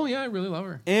 She's cool. Yeah, I really love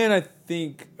her. And I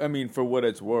think, I mean, for what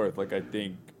it's worth, like I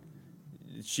think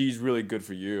she's really good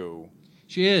for you.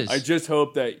 She is. I just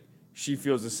hope that she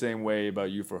feels the same way about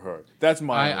you for her. That's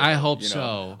my. I hope you know?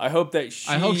 so. I hope that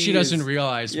I hope she doesn't is-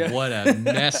 realize Yeah. what a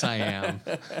mess I am.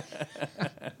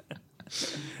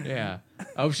 Yeah.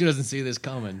 I hope she doesn't see this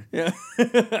coming. Yeah.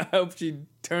 I hope she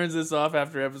turns this off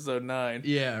after episode 9.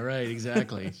 Yeah, right,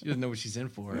 exactly. She doesn't know what she's in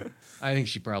for. I think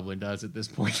she probably does at this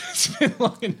point. It's been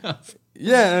long enough.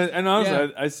 Yeah, and honestly, Yeah.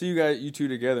 I see you two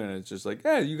together, and it's just like,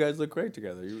 yeah, you guys look great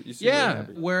together. You seem really Yeah.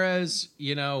 happy. Whereas,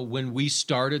 you know, when we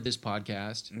started this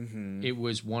podcast, Mm-hmm. it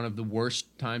was one of the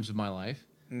worst times of my life.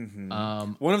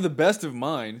 One of the best of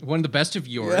mine. One of the best of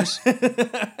yours.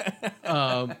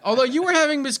 Although you were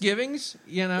having misgivings,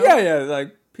 you know. Yeah,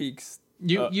 like peaks.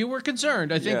 You were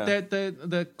concerned. I think yeah. that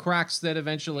the cracks that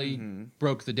eventually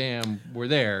broke the dam were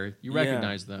there. You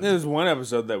recognized them. There's one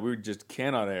episode that we just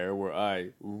cannot air where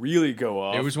I really go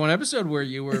off. There was one episode where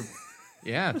you were,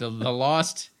 the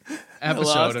lost episode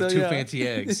lost of it, Two yeah. Fancy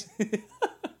Eggs,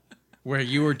 where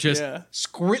you were just Yeah.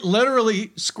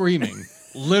 literally screaming.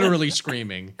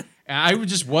 And I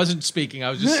just wasn't speaking. I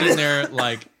was just sitting there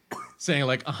like saying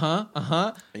like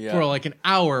Yeah. for like an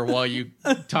hour while you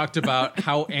talked about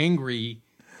how angry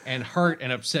and hurt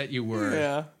and upset you were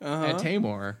Yeah. at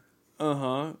Tamor.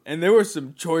 And there were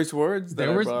some choice words that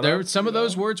I brought up, Some of you know?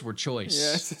 those words were choice.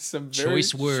 Yeah, some very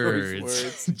Choice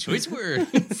words. Choice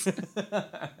words.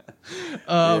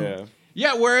 Yeah.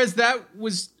 Yeah, whereas that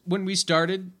was when we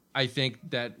started, I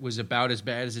think that was about as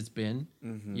bad as it's been,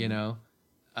 you know.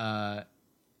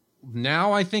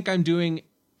 Now I think I'm doing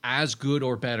as good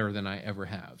or better than I ever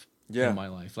have in my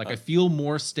life. Like I feel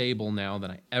more stable now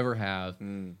than I ever have.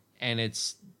 And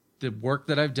it's the work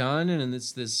that I've done, and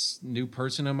it's this new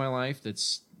person in my life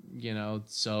that's, you know,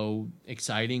 so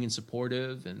exciting and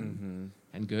supportive and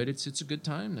good. It's a good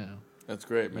time now. That's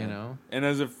great, man. You know? And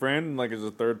as a friend, like as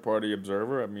a third party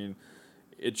observer, I mean,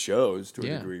 it shows to a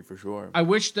Yeah. degree for sure. I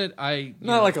wish that I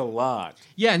Not like a lot.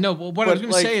 yeah, no, but what I was but,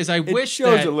 going to like, say is I it wish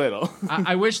shows that a little.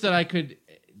 I wish that I could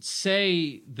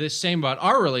say the same about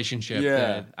our relationship. Yeah.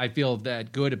 That I feel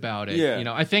that good about it. Yeah. You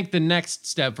know, I think the next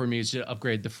step for me is to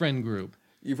upgrade the friend group.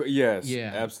 Yes,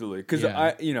 Yeah. absolutely. Because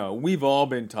Yeah. we've all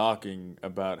been talking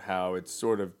about how it's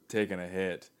sort of taken a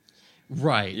hit.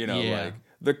 Right. You know, yeah. like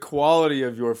the quality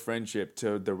of your friendship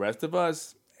to the rest of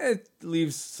us, it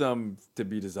leaves some to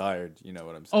be desired. You know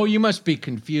what I'm saying? Oh, you must be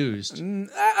confused.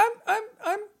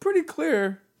 I'm pretty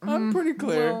clear. I'm pretty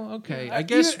clear. Well, okay. I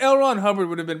guess. Even L. Ron Hubbard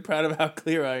would have been proud of how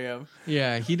clear I am.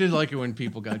 Yeah, he did like it when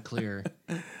people got clear.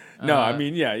 No, I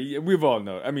mean, yeah, we've all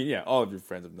known. I mean, yeah, all of your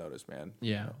friends have noticed, man.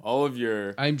 Yeah. All of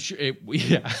your. I'm sure.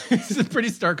 Yeah, it's a pretty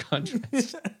stark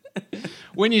contrast.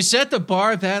 When you set the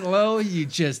bar that low, you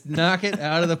just knock it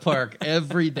out of the park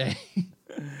every day.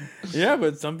 Yeah,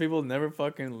 but some people never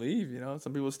fucking leave. You know,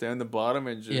 some people stay on the bottom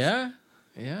and just. Yeah.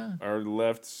 Are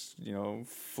left,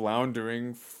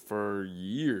 floundering for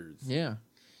years. Yeah.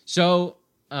 So.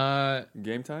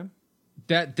 Game time.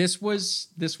 This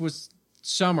was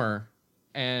summer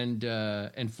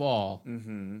and fall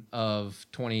of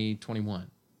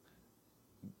 2021.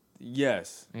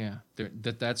 Yes. Yeah.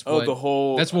 That's Oh, what the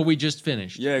whole. that's what we just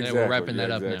finished. Yeah, exactly. And we're wrapping that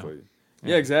up exactly. now.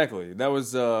 Yeah, exactly. That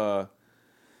was.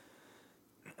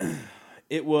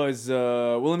 It was.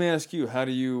 Well, let me ask you. How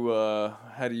do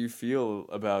you feel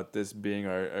about this being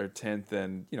our 10th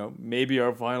and maybe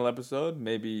our final episode?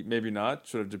 Maybe not.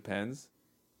 Sort of depends.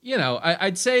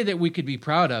 I'd say that we could be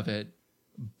proud of it,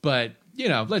 but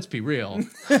let's be real. We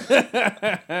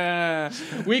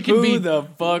can Who be the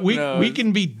fuck knows? We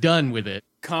can be done with it.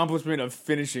 Accomplishment of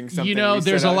finishing something.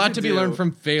 There's a lot to be learned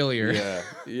from failure.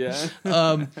 Yeah.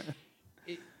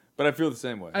 But I feel the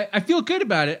same way. I feel good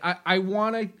about it.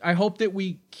 I hope that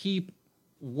we keep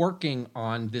working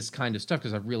on this kind of stuff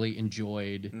because I've really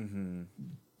enjoyed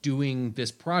doing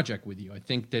this project with you. I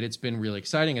think that it's been really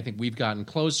exciting. I think we've gotten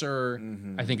closer.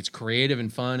 I think it's creative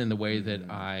and fun in the way that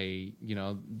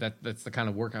that's the kind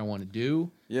of work I want to do.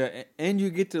 Yeah, and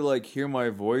you get to hear my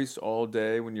voice all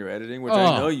day when you're editing, which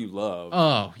I know you love.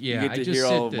 Oh yeah, you get to I just hear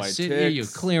all of my sit here, you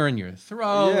tics. clearing your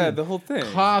throat. Yeah, the whole thing.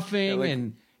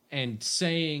 Coughing and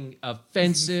saying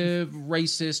offensive,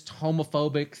 racist,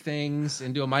 homophobic things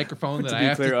into a microphone that To I be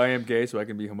have clear, to. I am gay, so I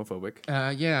can be homophobic.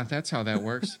 Yeah, that's how that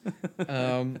works.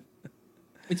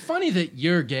 It's funny that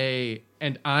you're gay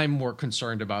and I'm more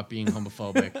concerned about being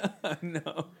homophobic.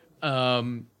 No.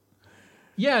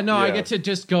 I get to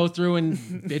just go through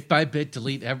and bit by bit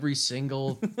delete every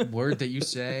single word that you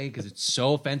say because it's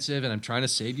so offensive and I'm trying to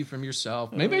save you from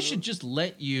yourself. Maybe I should just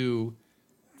let you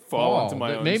Fall into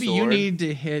my own Maybe sword. you need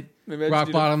to hit Maybe I just rock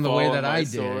need to bottom the way fall that on my I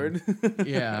sword. did.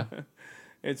 Yeah.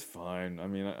 It's fine. I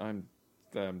mean,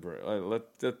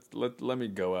 let me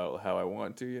go out how I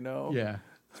want to, Yeah.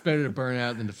 It's better to burn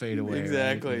out than to fade away.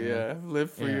 Exactly, right? yeah.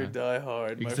 Live free or Yeah. die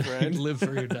hard, my Exactly. friend. Live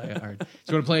free or die hard. So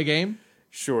you want to play a game?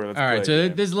 Sure, let's All right, play so a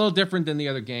game. this is a little different than the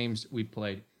other games we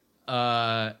played.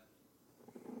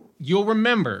 You'll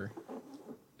remember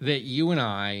that you and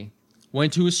I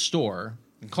went to a store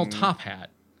called Top Hat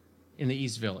in the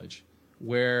East Village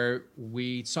where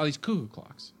we saw these cuckoo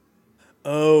clocks.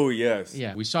 Oh, yes.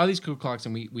 Yeah, we saw these cuckoo clocks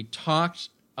and we talked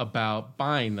about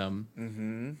buying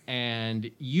them.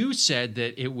 And you said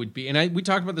that it would be, and we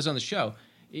talked about this on the show,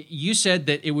 you said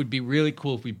that it would be really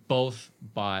cool if we both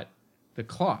bought the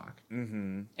clock.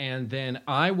 And then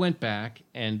I went back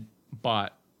and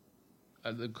bought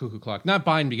the cuckoo clock. Not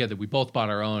buying them together. We both bought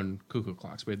our own cuckoo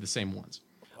clocks. We had the same ones.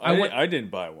 I didn't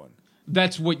buy one.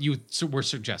 That's what you were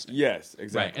suggesting. Yes,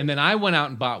 exactly. Right. And then I went out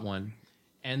and bought one.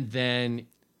 And then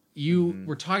you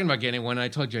were talking about getting one. And I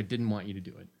told you I didn't want you to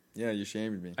do it. Yeah, you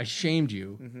shamed me. I shamed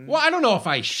you. Well, I don't know if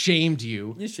I shamed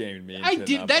you. You shamed me. I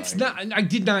did. That's not. I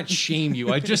did not shame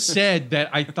you. I just said that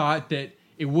I thought that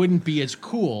it wouldn't be as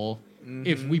cool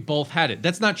if we both had it.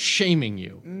 That's not shaming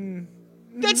you.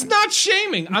 That's not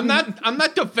shaming. I'm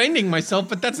not defending myself,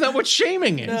 but that's not what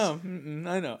shaming is. No,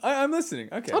 I know. I'm listening.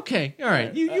 Okay. Okay. All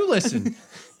right. You listen.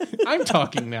 I'm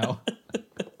talking now.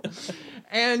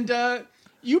 And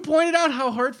you pointed out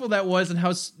how hurtful that was and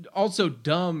how also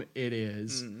dumb it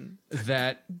is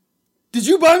that Did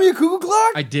you buy me a cuckoo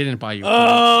clock? I didn't buy you a cuckoo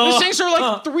clock. These things are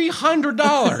like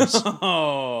 $300.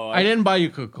 Oh, I didn't buy you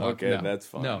a cuckoo clock. Okay, no. that's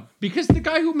fine. No, because the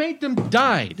guy who made them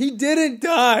died. he didn't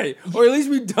die, or at least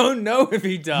we don't know if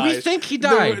he died. We think he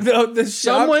died. The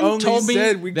shop Someone only told me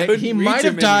said we that couldn't he reach might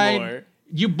have him died. anymore.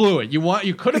 You blew it.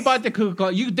 You could have bought the cuckoo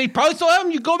clock. They probably still have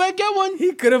them. You go back get one.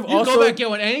 He could have You also go back get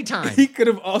one anytime. He could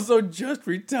have also just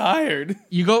retired.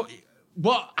 You go.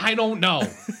 Well, I don't know.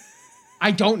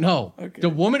 I don't know. Okay. The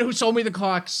woman who sold me the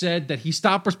clock said that he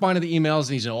stopped responding to the emails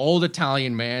and he's an old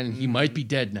Italian man and he might be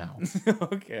dead now.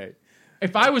 Okay.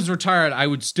 If I was retired, I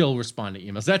would still respond to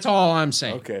emails. That's all I'm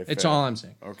saying. Okay, It's fair. all I'm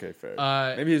saying. Okay, fair.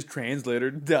 Uh, Maybe his translator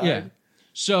died. Yeah.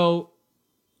 So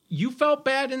you felt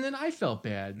bad and then I felt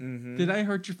bad. Did I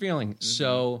hurt your feelings?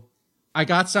 So I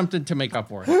got something to make up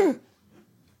for it.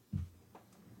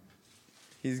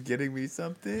 He's getting me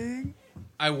something.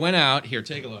 I went out. Here,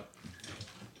 take a look.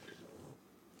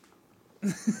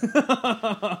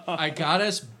 I got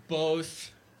us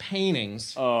both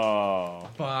paintings Oh.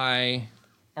 by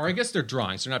or I guess they're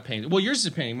drawings. They're not paintings. Well, yours is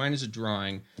a painting. Mine is a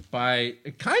drawing by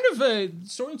kind of a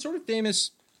sort of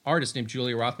famous artist named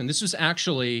Julia Rothman. This was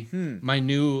actually my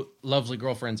new lovely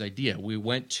girlfriend's idea. We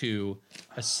went to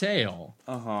a sale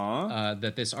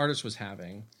that this artist was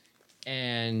having,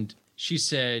 and she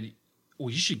said, well,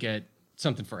 you should get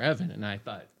something for Evan. And I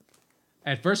thought,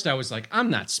 at first I was like, I'm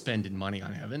not spending money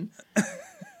on Evan.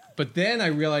 But then I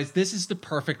realized this is the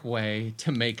perfect way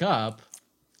to make up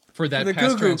for that the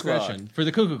past cuckoo transgression. clock. For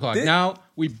the cuckoo clock. Now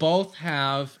we both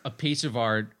have a piece of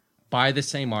art by the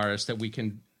same artist that we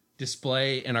can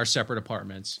display in our separate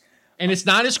apartments. And it's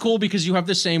not as cool because you have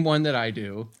the same one that I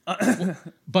do.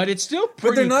 But it's still pretty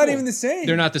But they're not cool. even the same.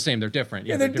 They're not the same. They're different.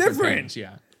 Yeah, they're different. paintings,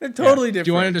 yeah. They're totally Yeah. different.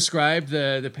 Do you want to describe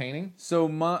the painting? So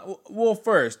well,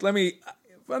 first, let me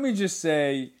just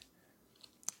say,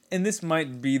 and this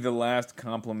might be the last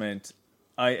compliment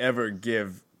I ever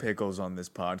give Pickles on this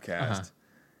podcast,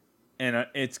 and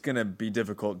it's gonna be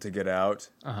difficult to get out.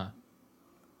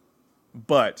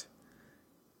 But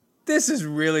this is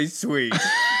really sweet.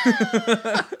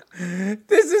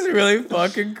 This is really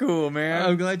fucking cool, man.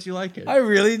 I'm glad you like it. I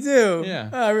really do.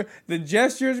 Yeah. The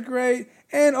gesture's great,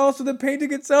 and also the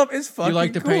painting itself is fucking cool. You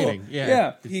like the painting, yeah.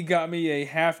 Yeah. He got me a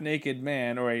half-naked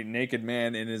man, or a naked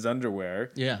man in his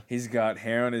underwear. Yeah. He's got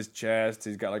hair on his chest.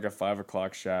 He's got like a 5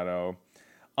 o'clock shadow.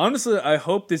 Honestly, I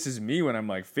hope this is me when I'm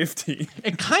like 50.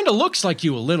 It kind of looks like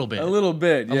you a little bit. A little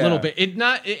bit, yeah. A little bit.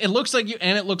 It looks like you,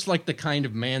 and it looks like the kind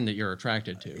of man that you're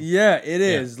attracted to. Yeah, it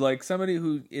is. Like somebody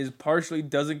who is partially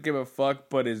doesn't give a fuck,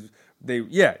 but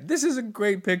this is a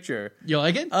great picture. You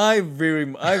like it? I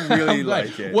really I'm glad.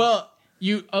 like it. Well,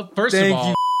 you first Thank of all,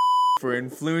 you for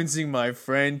influencing my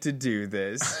friend to do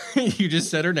this. you just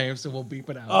said her name, so we'll beep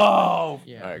it out. Oh,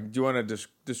 Yeah. All right, do you want to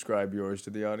describe yours to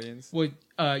the audience? Well,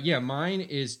 yeah, mine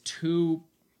is two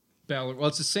well,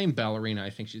 it's the same ballerina, I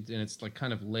think, and it's like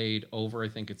kind of laid over. I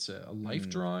think it's a life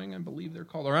drawing, I believe they're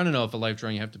called. Or I don't know if a life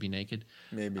drawing you have to be naked.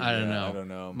 Maybe. I don't yeah, know. I don't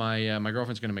know. My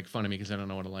girlfriend's gonna make fun of me because I don't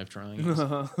know what a life drawing is,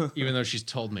 even though she's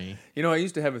told me. You know, I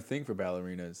used to have a thing for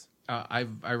ballerinas. I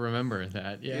remember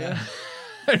that. Yeah.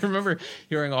 I remember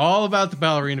hearing all about the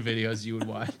ballerina videos you would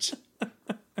watch.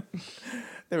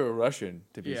 They were Russian,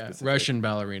 to be Yeah, specific. Russian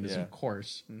ballerinas, Yeah. of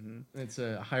course. It's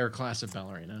a higher class of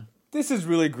ballerina. This is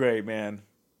really great, man.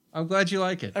 I'm glad you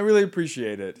like it. I really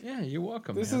appreciate it. Yeah, you're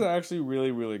welcome. This man. is actually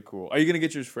really, really cool. Are you gonna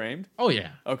get yours framed? Oh yeah.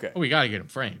 Okay. Oh, we got to get them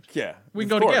framed. Yeah. We of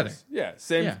can go course. together.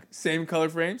 Yeah. Yeah. Same color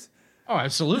frames. Oh,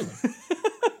 absolutely.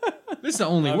 This is the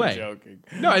only I'm way. joking.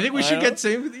 No, I think we should I get don't-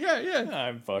 same. Yeah.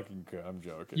 I'm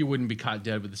joking. You wouldn't be caught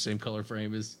dead with the same color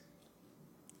frame as.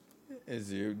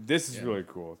 Is you. This is really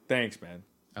cool. Thanks, man.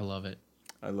 I love it.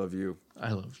 I love you.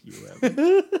 I love you,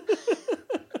 Evan.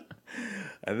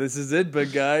 And this is it,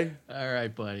 big guy. All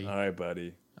right, buddy. All right,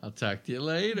 buddy. I'll talk to you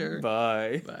later.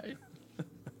 Bye. Bye.